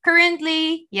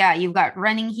 Currently, yeah, you've got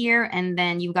running here and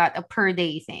then you've got a per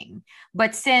day thing.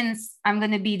 But since I'm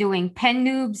going to be doing pen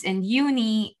noobs and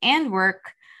uni and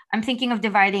work, I'm thinking of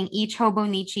dividing each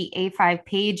Hobonichi A5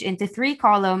 page into 3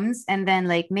 columns and then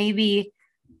like maybe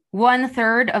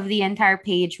 1/3 of the entire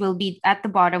page will be at the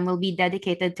bottom will be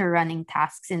dedicated to running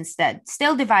tasks instead.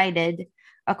 Still divided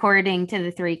according to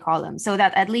the 3 columns so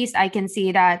that at least I can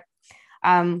see that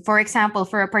for example,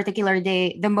 for a particular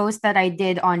day, the most that I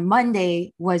did on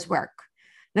Monday was work.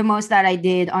 The most that I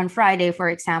did on Friday, for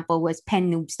example, was pen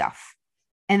noob stuff.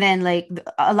 And then like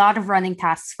a lot of running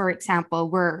tasks, for example,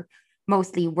 were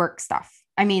mostly work stuff.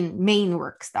 main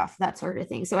work stuff, that sort of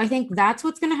thing. So I think that's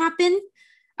what's going to happen,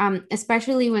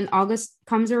 especially when August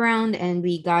comes around and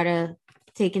we gotta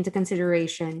take into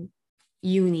consideration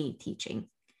uni teaching.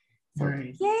 So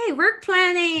Right. yay, work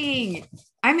planning.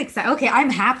 I'm excited. Okay, I'm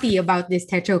happy about this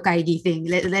Techo Kaigi thing.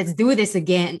 Let's do this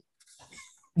again.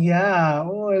 Yeah,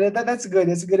 that's good.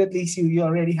 That's good. At least you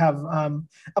already have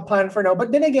a plan for now.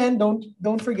 But then again,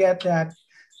 don't forget that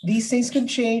these things can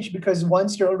change because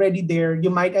once you're already there, you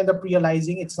might end up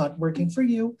realizing it's not working for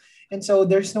you, and so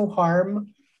there's no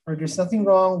harm or there's nothing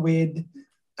wrong with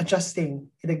adjusting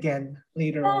it again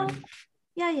later on.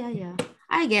 Yeah.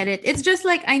 I get it. It's just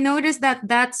like I noticed that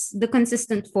that's the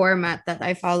consistent format that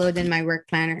I followed in my work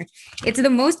planner. It's the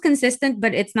most consistent,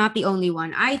 but it's not the only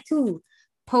one.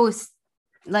 Post,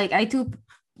 I too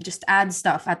just add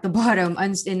stuff at the bottom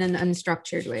in an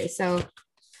unstructured way. So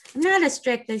I'm not as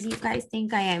strict as you guys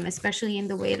think I am, especially in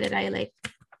the way that I like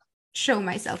show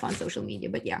myself on social media.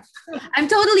 But yeah, I'm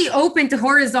totally open to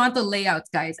horizontal layouts,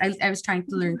 guys. I was trying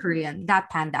to learn Korean. That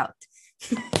panned out.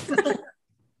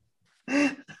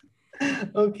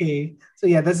 Okay, so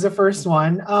yeah, that's the first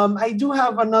one. I do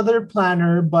have another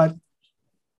planner, but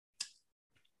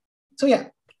so yeah,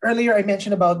 earlier I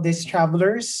mentioned about this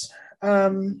travelers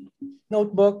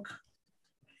notebook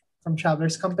from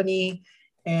Travelers Company,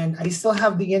 and I still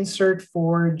have the insert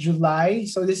for July.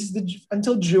 So this is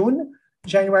until June,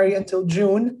 January until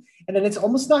June, and then it's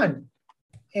almost done.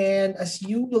 And as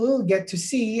you will get to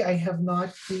see, I have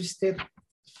not used it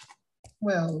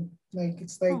well. Like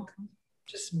it's like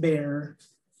just bare.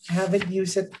 I haven't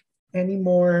used it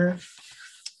anymore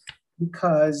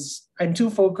because I'm too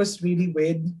focused really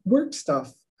with work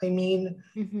stuff. I mean,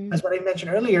 as what I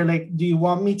mentioned earlier, like, do you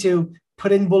want me to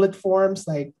put in bullet forms,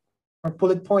 like, or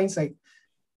bullet points, like,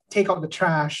 take out the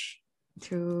trash,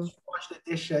 True, wash the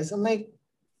dishes? I'm like,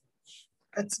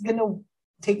 that's gonna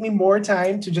take me more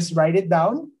time to just write it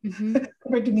down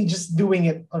compared to me just doing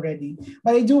it already.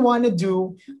 But I do want to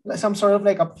do some sort of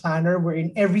like a planner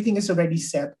wherein everything is already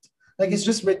set. Like it's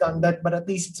just redundant, but at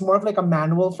least it's more of like a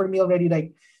manual for me already.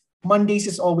 Like Mondays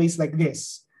is always like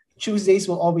this. Tuesdays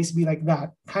will always be like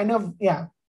that. Kind of,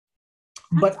 yeah.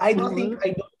 But I don't think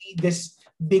I don't need this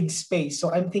big space.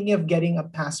 So I'm thinking of getting a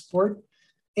passport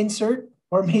insert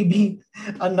or maybe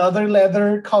another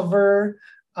leather cover.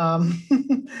 I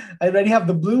already have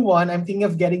the blue one. I'm thinking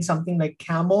of getting something like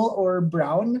camel or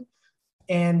brown,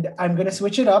 and I'm gonna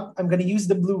switch it up. I'm gonna use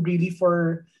the blue really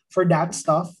for that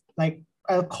stuff. Like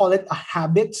I'll call it a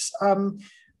habits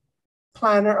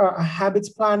planner or a habits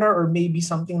planner, or maybe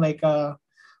something like a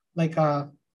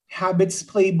habits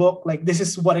playbook. Like this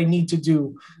is what I need to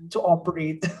do to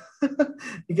operate.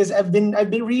 Because I've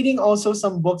been reading also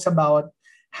some books about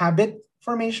habit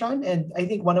formation, and I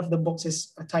think one of the books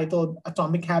is titled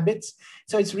Atomic Habits.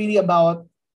 So it's really about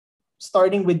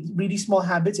starting with really small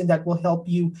habits, and that will help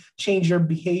you change your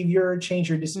behavior, change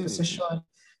your disposition,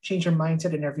 change your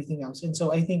mindset, and everything else. And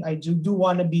so I think I do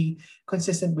want to be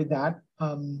consistent with that.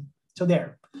 So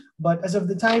there. But as of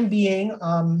the time being,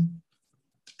 I'm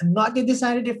not yet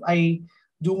decided if I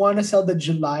do want to sell the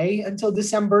July until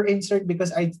December insert,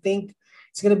 because I think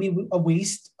it's gonna be a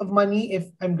waste of money if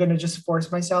I'm gonna just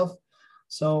force myself.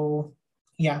 So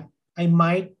yeah, I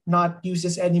might not use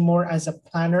this anymore as a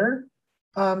planner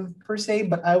per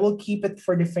se, but I will keep it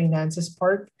for the finances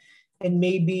part, and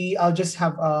maybe I'll just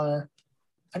have an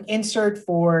insert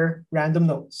for random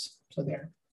notes. So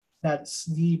there, that's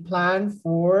the plan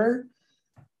for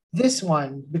this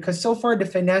one, because so far the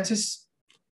finances,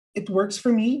 it works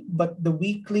for me, but the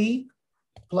weekly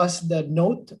plus the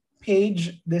note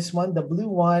page, this one, the blue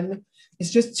one,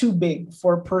 is just too big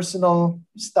for personal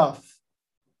stuff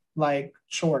like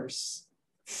chores.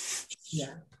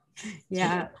 Yeah.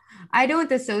 Yeah. I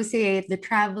don't associate the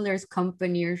Traveler's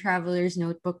Company or Traveler's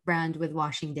Notebook brand with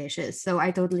washing dishes. So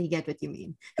I totally get what you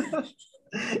mean.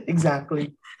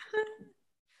 Exactly.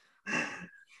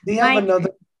 Do you have My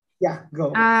another? Yeah,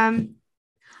 go.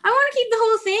 I want to keep the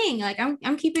whole thing. Like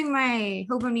I'm keeping my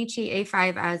Hobonichi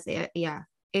A5 as it, yeah,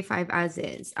 A5 as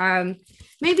is.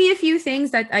 Maybe a few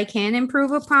things that I can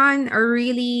improve upon are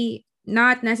really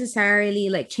not necessarily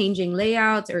like changing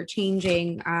layouts or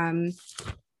changing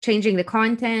the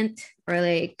content, or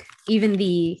like even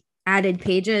the added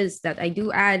pages that I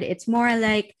do add. It's more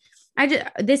like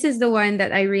this is the one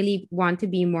that I really want to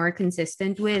be more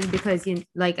consistent with, because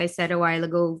like I said a while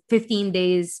ago, 15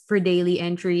 days for daily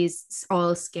entries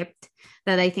all skipped,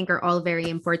 that I think are all very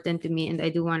important to me, and I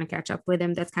do want to catch up with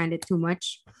them. That's kind of too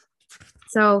much.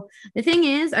 So the thing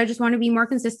is, I just want to be more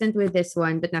consistent with this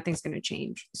one, but nothing's going to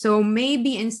change. So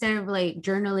maybe instead of like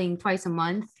journaling twice a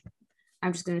month,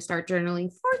 I'm just going to start journaling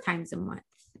 4 times a month.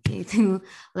 to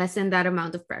lessen that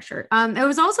amount of pressure. It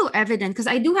was also evident because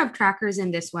I do have trackers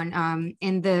in this one.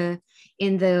 In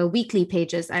the weekly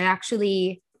pages, I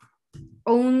actually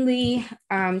only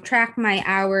track my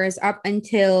hours up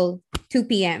until 2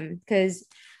 p.m. because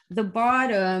the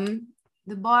bottom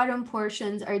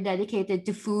portions are dedicated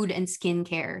to food and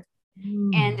skincare.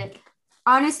 And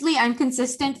honestly, I'm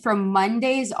consistent from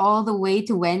Mondays all the way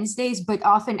to Wednesdays, but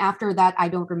often after that, I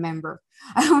don't remember.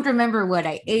 I don't remember what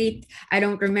I ate. I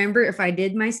don't remember if I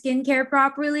did my skincare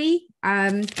properly.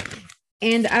 And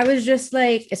I was just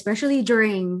like, especially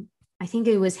during, I think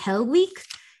it was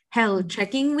Hell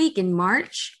checking week in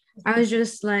March. I was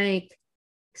just like,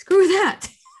 screw that.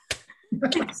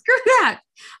 Screw that.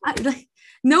 Like,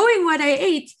 knowing what I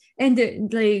ate and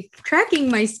like tracking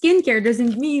my skincare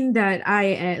doesn't mean that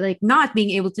I like not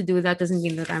being able to do that doesn't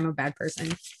mean that I'm a bad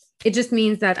person. It just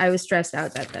means that I was stressed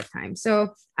out at that time.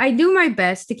 So I do my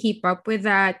best to keep up with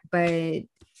that, but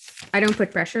I don't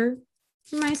put pressure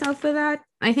on myself for that.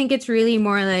 I think it's really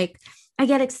more like I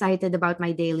get excited about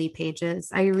my daily pages.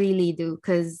 I really do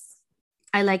because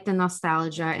I like the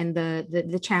nostalgia and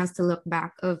the chance to look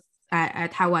back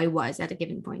at how I was at a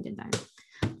given point in time.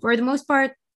 For the most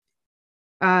part,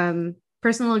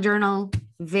 personal journal,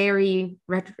 very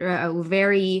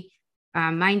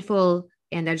mindful,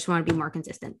 and I just want to be more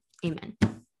consistent. Amen.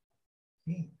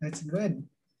 Okay, that's good.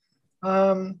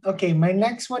 Okay, my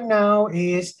next one now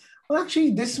is, well,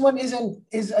 actually, this one is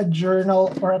a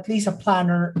journal, or at least a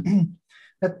planner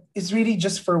that is really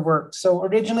just for work. So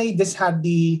originally, this had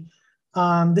the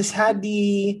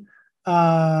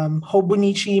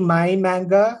Hobonichi My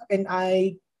Manga and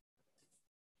I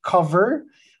cover,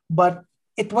 but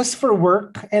it was for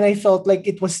work, and I felt like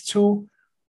it was too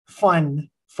fun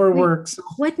for Wait, work. So,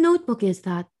 what notebook is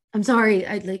that? I'm sorry.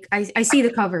 I see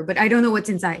the cover, but I don't know what's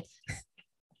inside.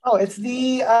 oh, it's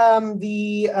the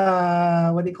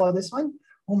what do you call this one?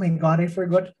 Oh my god, I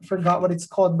forgot what it's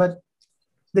called, but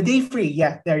the day free.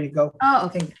 Yeah, there you go. Oh, I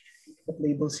okay. think the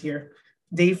labels here.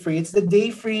 Day free. It's the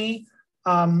day free.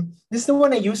 This is the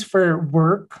one I use for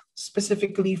work,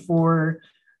 specifically for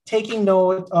taking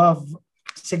note of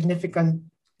significant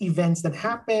events that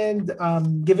happened.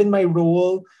 Given my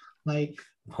role, like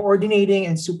coordinating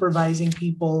and supervising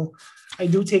people, I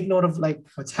do take note of like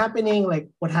what's happening, like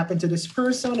what happened to this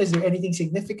person. Is there anything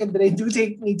significant that I do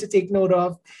need to take note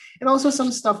of, and also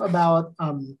some stuff about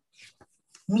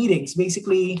meetings,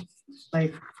 basically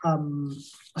like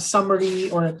a summary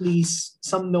or at least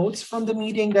some notes from the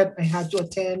meeting that I had to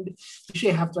attend.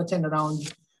 Usually I have to attend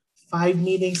around 5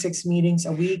 meetings, 6 meetings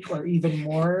a week, or even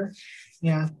more.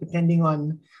 Yeah, depending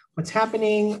on what's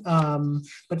happening.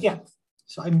 But yeah,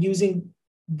 so I'm using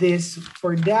this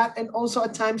for that. And also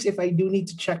at times, if I do need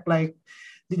to check, like,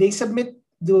 did they submit?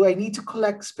 Do I need to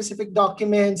collect specific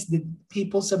documents? Did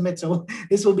people submit? So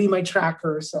this will be my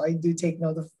tracker. So I do take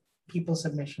note of people's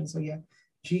submissions. So yeah,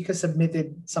 Jika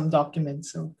submitted some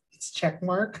documents. So it's check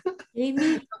mark.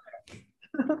 Amen.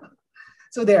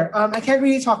 So there, I can't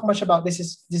really talk much about this.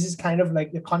 This is kind of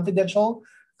like the confidential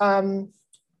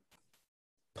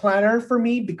planner for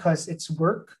me because it's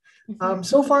work.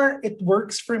 So far, it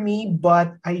works for me,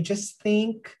 but I just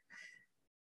think,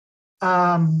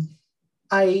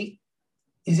 I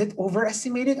is it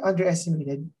overestimated,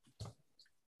 underestimated,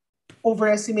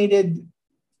 overestimated,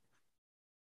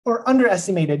 or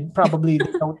underestimated probably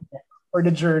the notebook or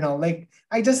the journal. Like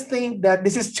I just think that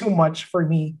this is too much for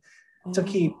me to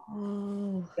keep.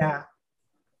 Oh. Yeah.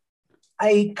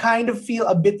 I kind of feel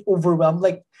a bit overwhelmed.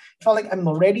 Like I felt like I'm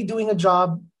already doing a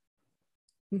job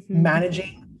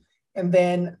managing, and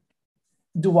then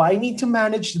do I need to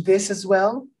manage this as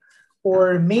well?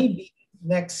 Or maybe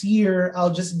next year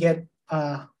I'll just get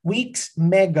weeks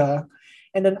mega,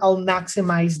 and then I'll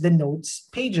maximize the notes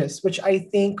pages, which I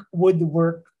think would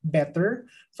work better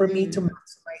for me to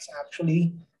maximize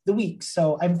actually the weeks.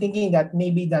 So I'm thinking that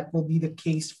maybe that will be the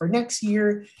case for next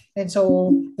year. And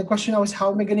so the question now is,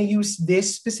 how am I going to use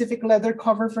this specific leather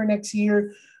cover for next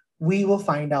year? We will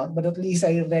find out. But at least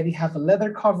I already have a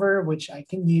leather cover, which I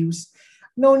can use.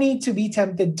 No need to be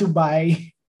tempted to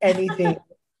buy anything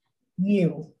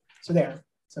new. So there.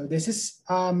 So this is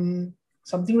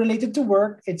something related to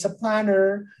work. It's a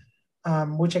planner,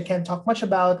 which I can't talk much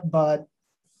about, but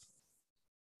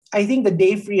I think the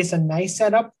day free is a nice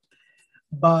setup,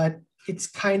 but it's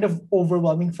kind of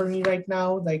overwhelming for me right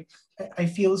now. Like I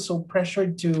feel so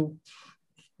pressured to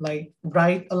like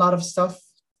write a lot of stuff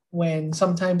when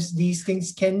sometimes these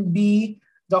things can be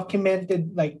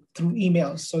documented like through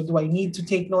emails. So do I need to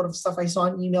take note of stuff I saw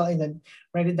in email and then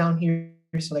write it down here?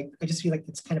 So like I just feel like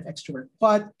it's kind of extra work.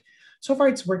 But so far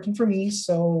it's working for me.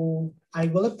 So I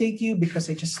will update you because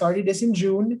I just started this in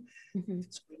June.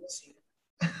 So we will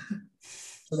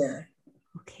So there.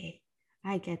 Okay,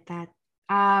 I get that.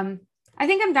 I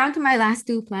think I'm down to my last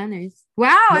two planners.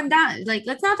 Wow, I'm down. Like,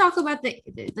 let's not talk about the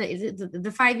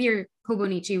 5-year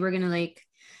Hobonichi. We're gonna like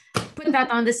put that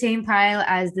on the same pile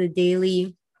as the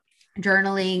daily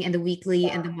journaling and the weekly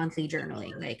and the monthly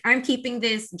journaling. Like, I'm keeping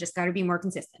this. Just got to be more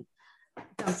consistent.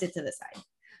 Dumps it to the side.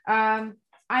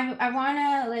 I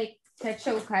wanna like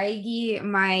show Kaigi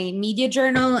my media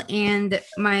journal and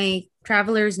my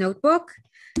traveler's notebook.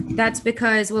 That's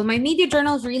because, well, my media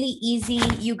journal is really easy.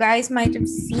 You guys might have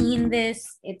seen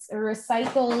this. It's a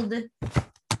recycled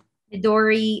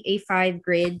Midori A5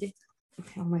 grid.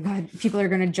 Oh my god, people are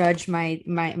gonna judge my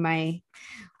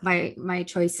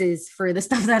choices for the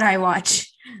stuff that I watch.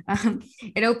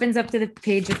 It opens up to the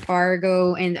page of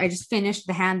Fargo, and I just finished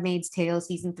The Handmaid's Tale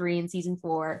season 3 and season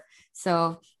 4.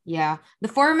 So yeah, the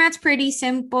format's pretty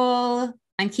simple.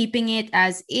 I'm keeping it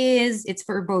as is. It's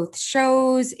for both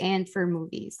shows and for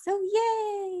movies. So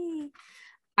yay!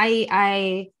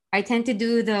 I tend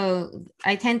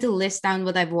to list down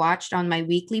what I've watched on my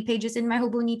weekly pages in my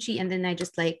Hobonichi, and then I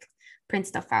just like print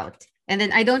stuff out. And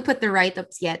then I don't put the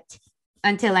write-ups yet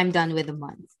until I'm done with the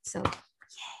month. So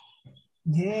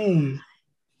yay.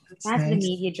 that's nice. The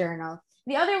media journal.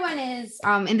 The other one is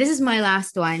and this is my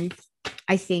last one.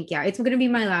 I think, yeah, it's gonna be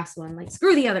my last one. Like,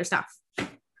 screw the other stuff.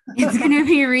 It's gonna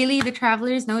be really the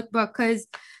traveler's notebook, because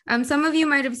some of you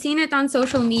might have seen it on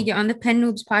social media on the Pen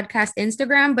Noobs podcast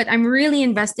Instagram, but I'm really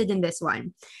invested in this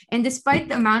one. And despite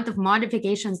the amount of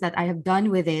modifications that I have done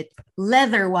with it,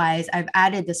 leather-wise, I've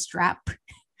added the strap.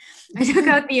 I took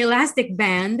out the elastic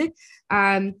band.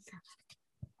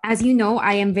 As you know,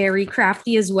 I am very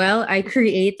crafty as well. I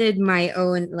created my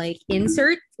own like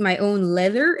insert, my own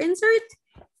leather insert.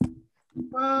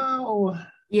 Wow.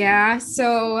 Yeah,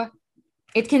 so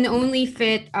it can only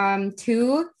fit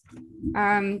 2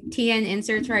 TN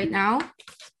inserts right now.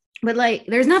 But like,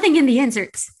 there's nothing in the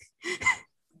inserts.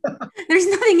 There's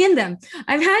nothing in them.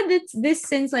 I've had this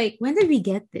since like, when did we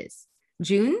get this?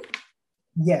 June?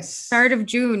 Yes. Start of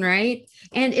June, right?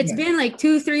 And it's been like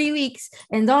 2-3 weeks,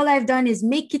 and all I've done is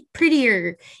make it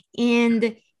prettier.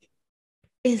 And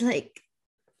it's like,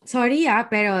 sorry,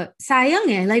 pero sayang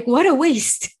eh. Like, what a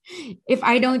waste. If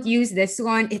I don't use this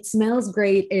one, it smells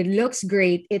great. It looks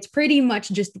great. It's pretty much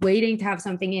just waiting to have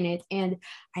something in it. And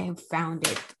I have found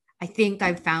it. I think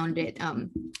I've found it.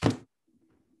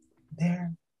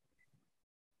 There.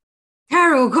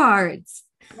 Tarot cards.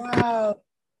 Wow.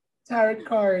 Tarot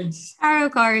cards. Tarot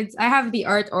cards. I have the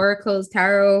Art Oracles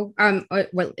tarot.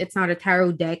 Well, it's not a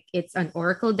tarot deck. It's an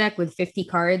oracle deck with 50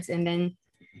 cards. And then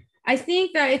I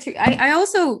think that I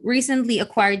also recently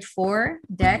acquired 4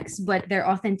 decks, but their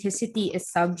authenticity is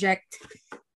subject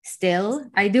still.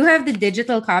 I do have the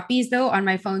digital copies though on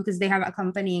my phone, because they have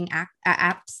accompanying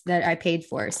apps that I paid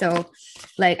for. So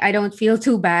like, I don't feel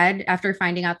too bad after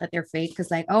finding out that they're fake, because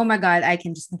like, oh my god, I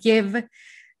can just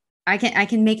I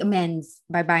can make amends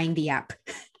by buying the app,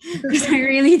 because I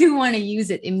really do want to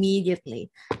use it immediately.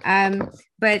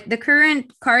 But the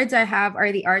current cards I have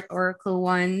are the Art Oracle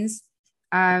ones.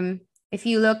 If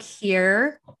you look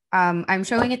here, I'm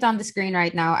showing it on the screen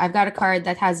right now. I've got a card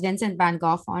that has Vincent van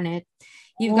Gogh on it.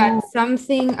 You've got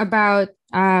something about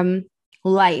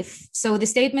life. So the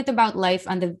statement about life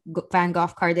on the Van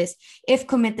Gogh card is, if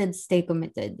committed, stay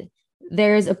committed.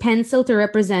 There's a pencil to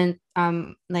represent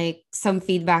like some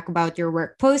feedback about your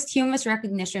work. Posthumous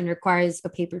recognition requires a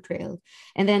paper trail.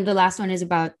 And then the last one is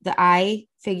about the eye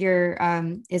figure,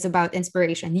 is about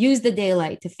inspiration. Use the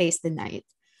daylight to face the night.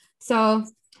 So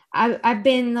I've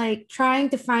been like trying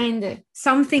to find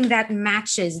something that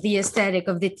matches the aesthetic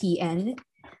of the TN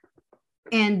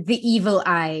and the evil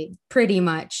eye, pretty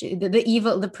much.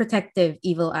 The protective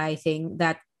evil eye thing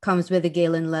that comes with the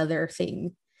Galen leather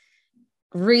thing.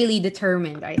 Really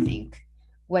determined, I think,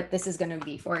 what this is going to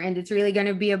be for. And it's really going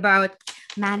to be about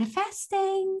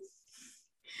manifesting,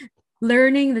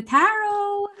 learning the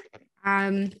tarot,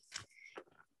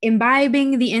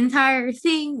 imbibing the entire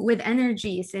thing with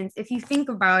energy. Since if you think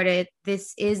about it,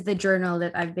 this is the journal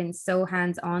that I've been so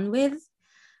hands-on with,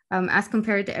 as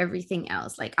compared to everything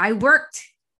else. Like, I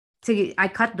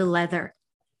cut the leather.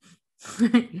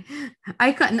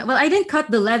 I didn't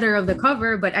cut the leather of the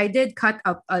cover, but I did cut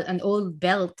up an old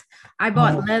belt. I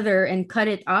bought leather and cut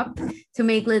it up to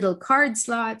make little card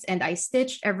slots, and I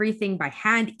stitched everything by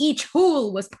hand. Each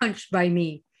hole was punched by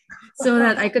me so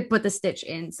that I could put the stitch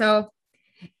in. So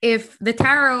if the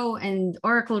tarot and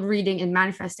oracle reading and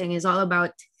manifesting is all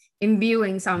about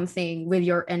imbuing something with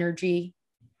your energy,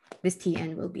 this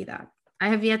TN will be that. I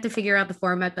have yet to figure out the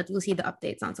format, but we'll see the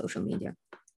updates on social media.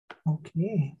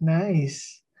 Okay,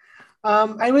 nice.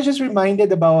 I was just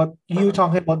reminded about you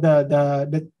talking about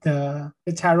the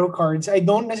tarot cards. I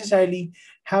don't necessarily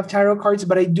have tarot cards,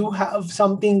 but I do have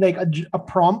something like a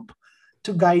prompt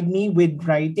to guide me with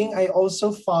writing. I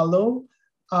also follow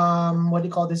what do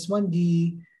you call this one?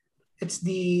 The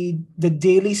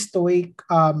daily stoic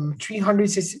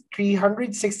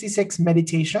 366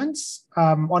 meditations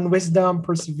on wisdom,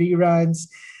 perseverance,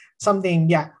 something,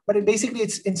 yeah. But basically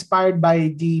it's inspired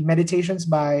by the meditations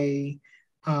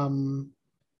um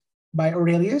by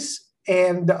Aurelius,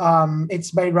 and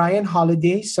it's by Ryan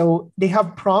Holiday. So they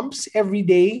have prompts every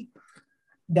day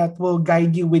that will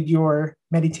guide you with your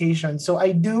meditation. So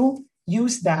I do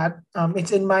use that.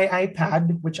 It's in my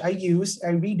iPad, which I use.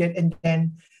 I read it and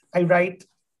then I write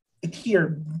it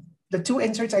here. The two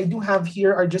inserts I do have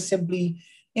here are just simply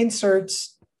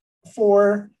inserts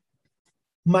for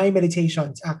my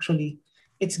meditations, actually.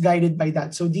 It's guided by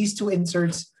that. So these two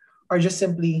inserts are just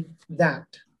simply that.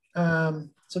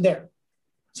 So there.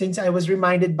 Since I was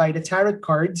reminded by the tarot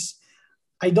cards,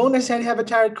 I don't necessarily have a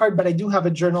tarot card, but I do have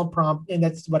a journal prompt, and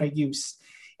that's what I use.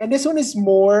 And this one is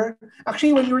more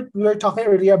actually when we were talking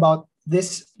earlier about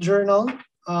this journal.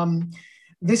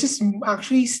 This is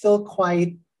actually still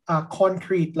quite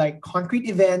concrete, like concrete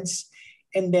events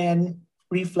and then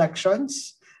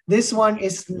reflections. This one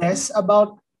is less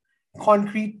about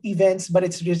concrete events, but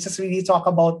it's just really talk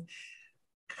about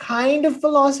kind of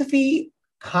philosophy,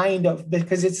 kind of,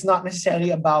 because it's not necessarily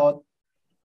about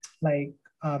like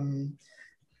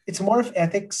it's more of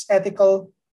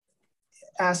ethical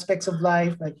aspects of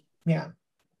life. Like, yeah.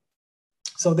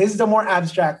 So this is the more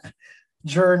abstract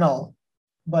journal.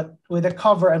 But with a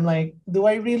cover, I'm like, do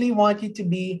I really want you to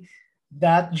be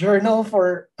that journal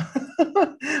for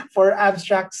for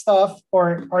abstract stuff,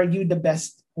 or are you the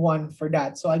best one for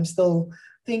that? So I'm still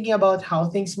thinking about how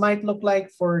things might look like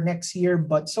for next year,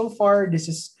 but so far this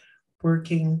is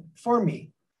working for me.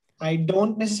 I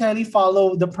don't necessarily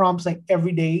follow the prompts like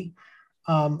every day.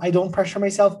 I don't pressure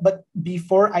myself, but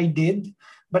before I did.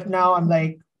 But now I'm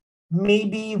like,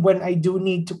 maybe when I do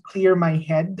need to clear my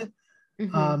head,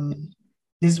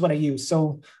 this is what I use.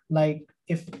 So like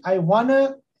if I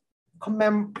wanna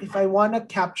if I wanna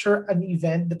capture an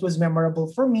event that was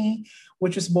memorable for me,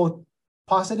 which was both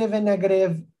positive and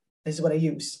negative, this is what I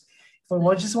use. If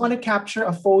I just want to capture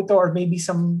a photo or maybe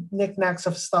some knickknacks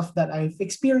of stuff that I've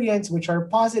experienced, which are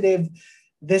positive,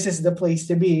 this is the place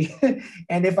to be.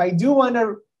 And if I do want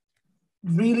to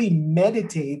really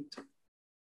meditate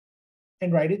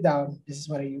and write it down, this is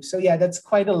what I use. So yeah, that's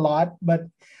quite a lot. But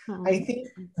I think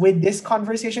with this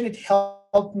conversation, it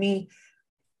helped me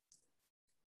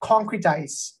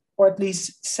concretize or at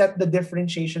least set the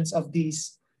differentiations of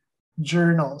these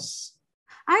journals.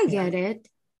 I get it.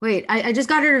 Wait, I just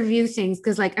got to review things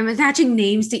because like I'm attaching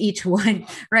names to each one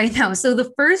right now. So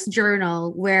the first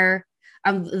journal where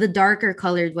the darker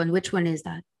colored one, which one is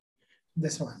that?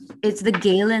 This one. It's the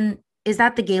Galen. Is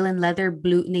that the Galen leather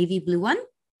blue, navy blue one?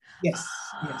 Yes.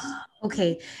 Yes.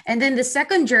 Okay. And then the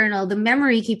second journal, the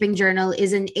memory keeping journal,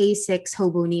 is an A6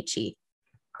 Hobonichi.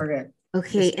 Correct.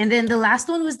 Okay. Yes. And then the last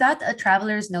one, was that a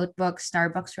traveler's notebook,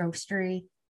 Starbucks Roastery?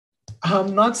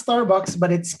 Not Starbucks,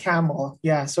 but it's Camel.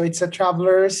 Yeah. So it's a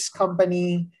traveler's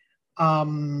company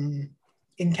in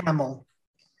Camel.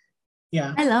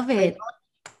 Yeah. I love it.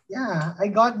 I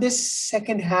got this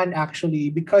secondhand actually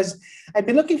because I've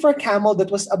been looking for a Camel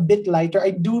that was a bit lighter.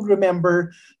 I do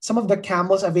remember some of the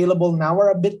Camels available now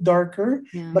are a bit darker,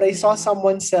 but I saw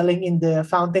someone selling in the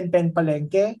Fountain Pen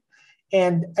Palenque.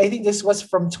 And I think this was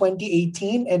from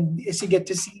 2018. And as you get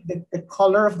to see, the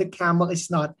color of the Camel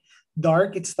is not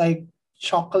dark. It's like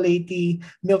chocolatey,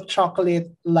 milk chocolate,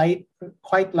 light,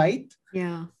 quite light.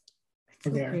 Yeah.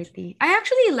 So pretty. I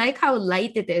actually like how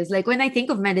light it is. Like when I think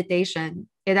of meditation,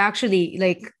 it actually,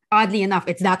 like, oddly enough,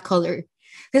 it's that color.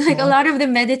 Because like a lot of the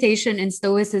meditation and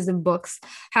stoicism books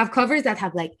have covers that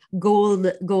have like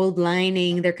gold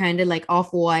lining. They're kind of like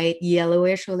off-white,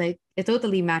 yellowish. So like it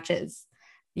totally matches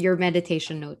your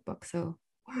meditation notebook. So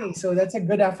okay, so that's a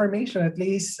good affirmation. At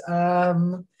least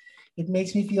it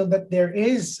makes me feel that there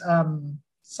is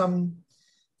some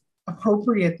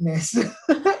appropriateness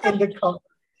in the cover.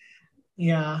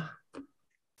 Yeah.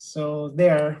 So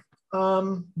there.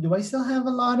 Do I still have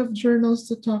a lot of journals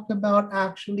to talk about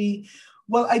actually?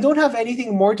 Well, I don't have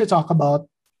anything more to talk about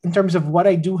in terms of what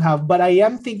I do have, but I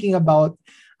am thinking about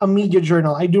a media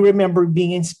journal. I do remember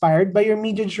being inspired by your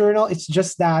media journal. It's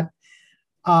just that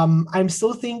I'm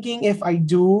still thinking if I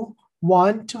do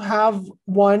want to have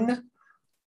one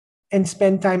and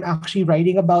spend time actually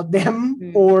writing about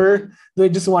them, or do I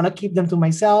just want to keep them to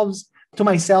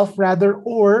myself rather,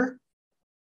 or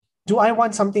do I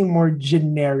want something more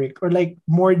generic or like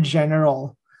more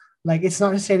general? Like it's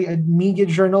not necessarily a media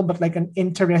journal, but like an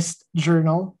interest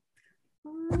journal.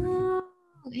 Oh,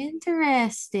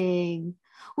 interesting.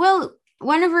 Well,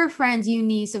 one of her friends,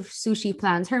 Eunice of Sushi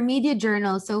Plans, her media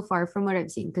journal so far, from what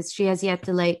I've seen, because she has yet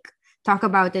to like talk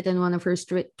about it in one of her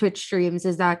Twitch streams,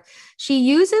 is that she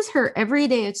uses her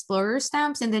everyday explorer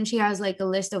stamps, and then she has like a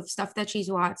list of stuff that she's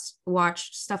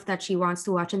watched, stuff that she wants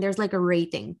to watch, and there's like a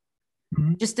rating,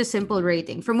 Mhm. just a simple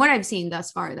rating. From what I've seen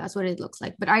thus far, that's what it looks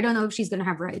like. But I don't know if she's gonna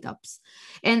have write-ups.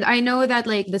 And I know that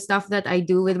like the stuff that I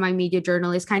do with my media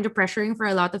journal is kind of pressuring for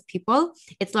a lot of people.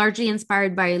 It's largely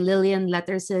inspired by Lillian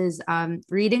Letters's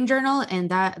reading journal, and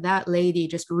that lady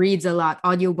just reads a lot,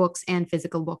 audiobooks and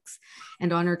physical books,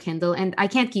 and on her Kindle. And I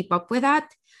can't keep up with that.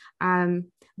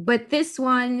 But this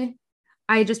one,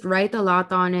 I just write a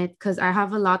lot on it because I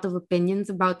have a lot of opinions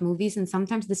about movies, and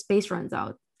sometimes the space runs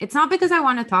out. It's not because I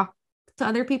want to talk to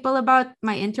other people about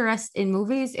my interest in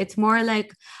movies. It's more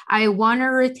like I want to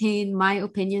retain my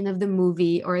opinion of the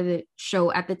movie or the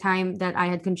show at the time that I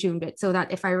had consumed it, so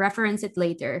that if I reference it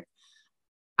later,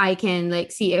 I can like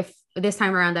see if this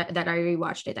time around that I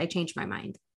rewatched it, I changed my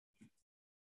mind.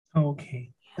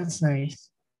 Okay, that's nice.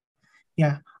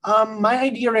 Yeah. My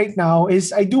idea right now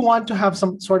is I do want to have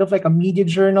some sort of like a media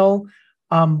journal.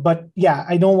 But yeah,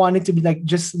 I don't want it to be like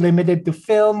just limited to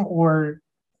film or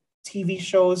TV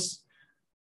shows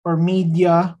or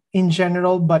media in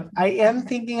general. But I am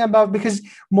thinking about, because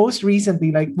most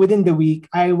recently, like within the week,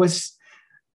 I was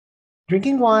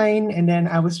drinking wine and then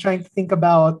I was trying to think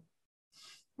about,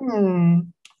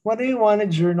 what do I want to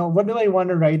journal? What do I want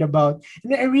to write about?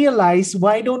 And then I realized,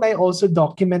 why don't I also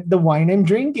document the wine I'm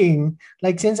drinking?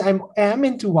 Like since am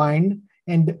into wine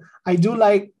and I do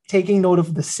like taking note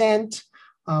of the scent,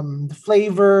 the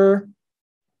flavor,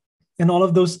 and all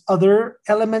of those other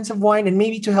elements of wine, and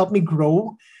maybe to help me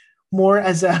grow more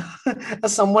as a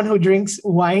as someone who drinks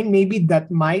wine, maybe that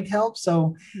might help.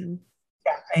 So Mm.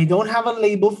 yeah, I don't have a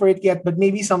label for it yet, but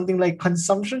maybe something like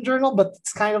consumption journal, but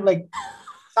it's kind of like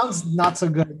sounds not so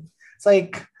good. It's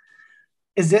like,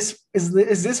 is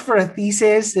this for a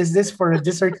thesis? Is this for a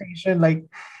dissertation? Like,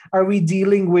 are we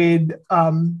dealing with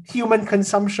human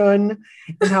consumption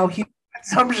and how human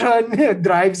consumption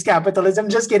drives capitalism?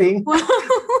 Just kidding.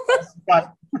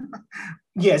 But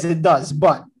yes, it does.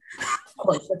 But of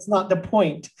course, that's not the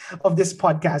point of this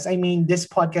podcast. I mean, this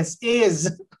podcast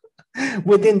is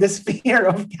within the sphere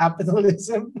of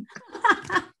capitalism.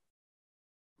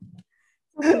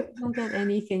 Don't get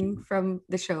anything from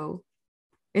the show.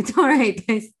 It's all right,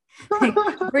 guys. Like,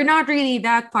 we're not really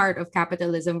that part of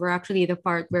capitalism. We're actually the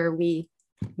part where we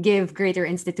give greater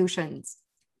institutions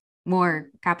more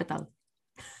capital.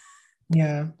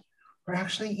 Yeah. Or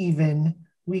actually, even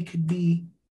we could be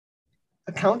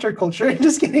a counterculture.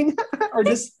 Just kidding. Or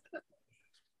just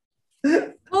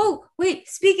Oh, wait,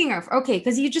 speaking of, okay,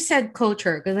 because you just said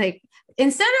culture, because like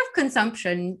instead of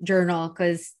consumption journal,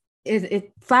 because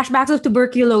it flashbacks of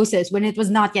tuberculosis when it was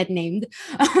not yet named,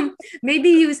 maybe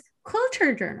use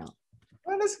culture journal.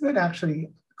 well, that's good actually.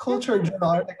 Culture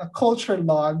journal, or like a culture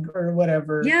log or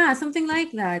whatever. Yeah, something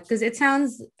like that, because it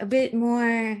sounds a bit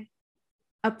more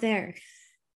up there.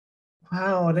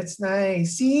 Wow, that's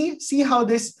nice. See how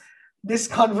this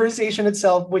conversation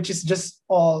itself, which is just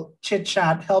all chit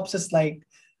chat, helps us like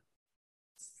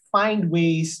find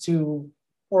ways to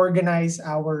organize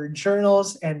our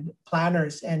journals and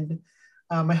planners. And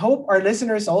I hope our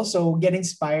listeners also get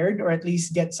inspired or at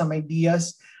least get some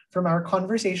ideas from our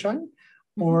conversation.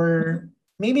 Or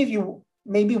maybe if you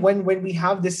maybe when we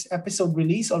have this episode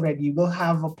released already, we'll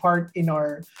have a part in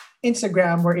our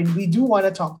Instagram wherein we do want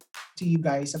to talk to you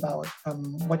guys about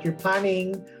what you're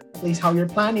planning, at least how you're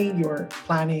planning your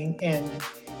planning and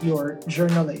your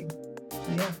journaling.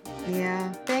 Yeah.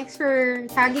 Yeah, thanks for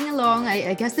tagging along.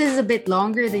 I guess this is a bit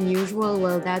longer than usual.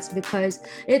 Well, that's because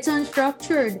it's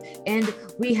unstructured and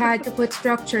we had to put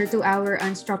structure to our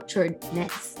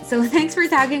unstructuredness. So thanks for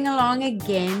tagging along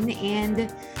again,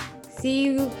 and see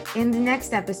you in the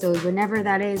next episode, whenever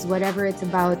that is, whatever it's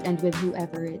about, and with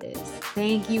whoever it is.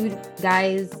 Thank you,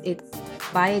 guys. It's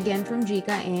bye again from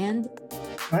Jika and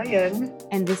Ryan.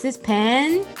 this is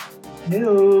Pen.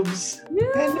 Noobs.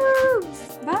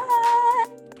 Noobs. Bye.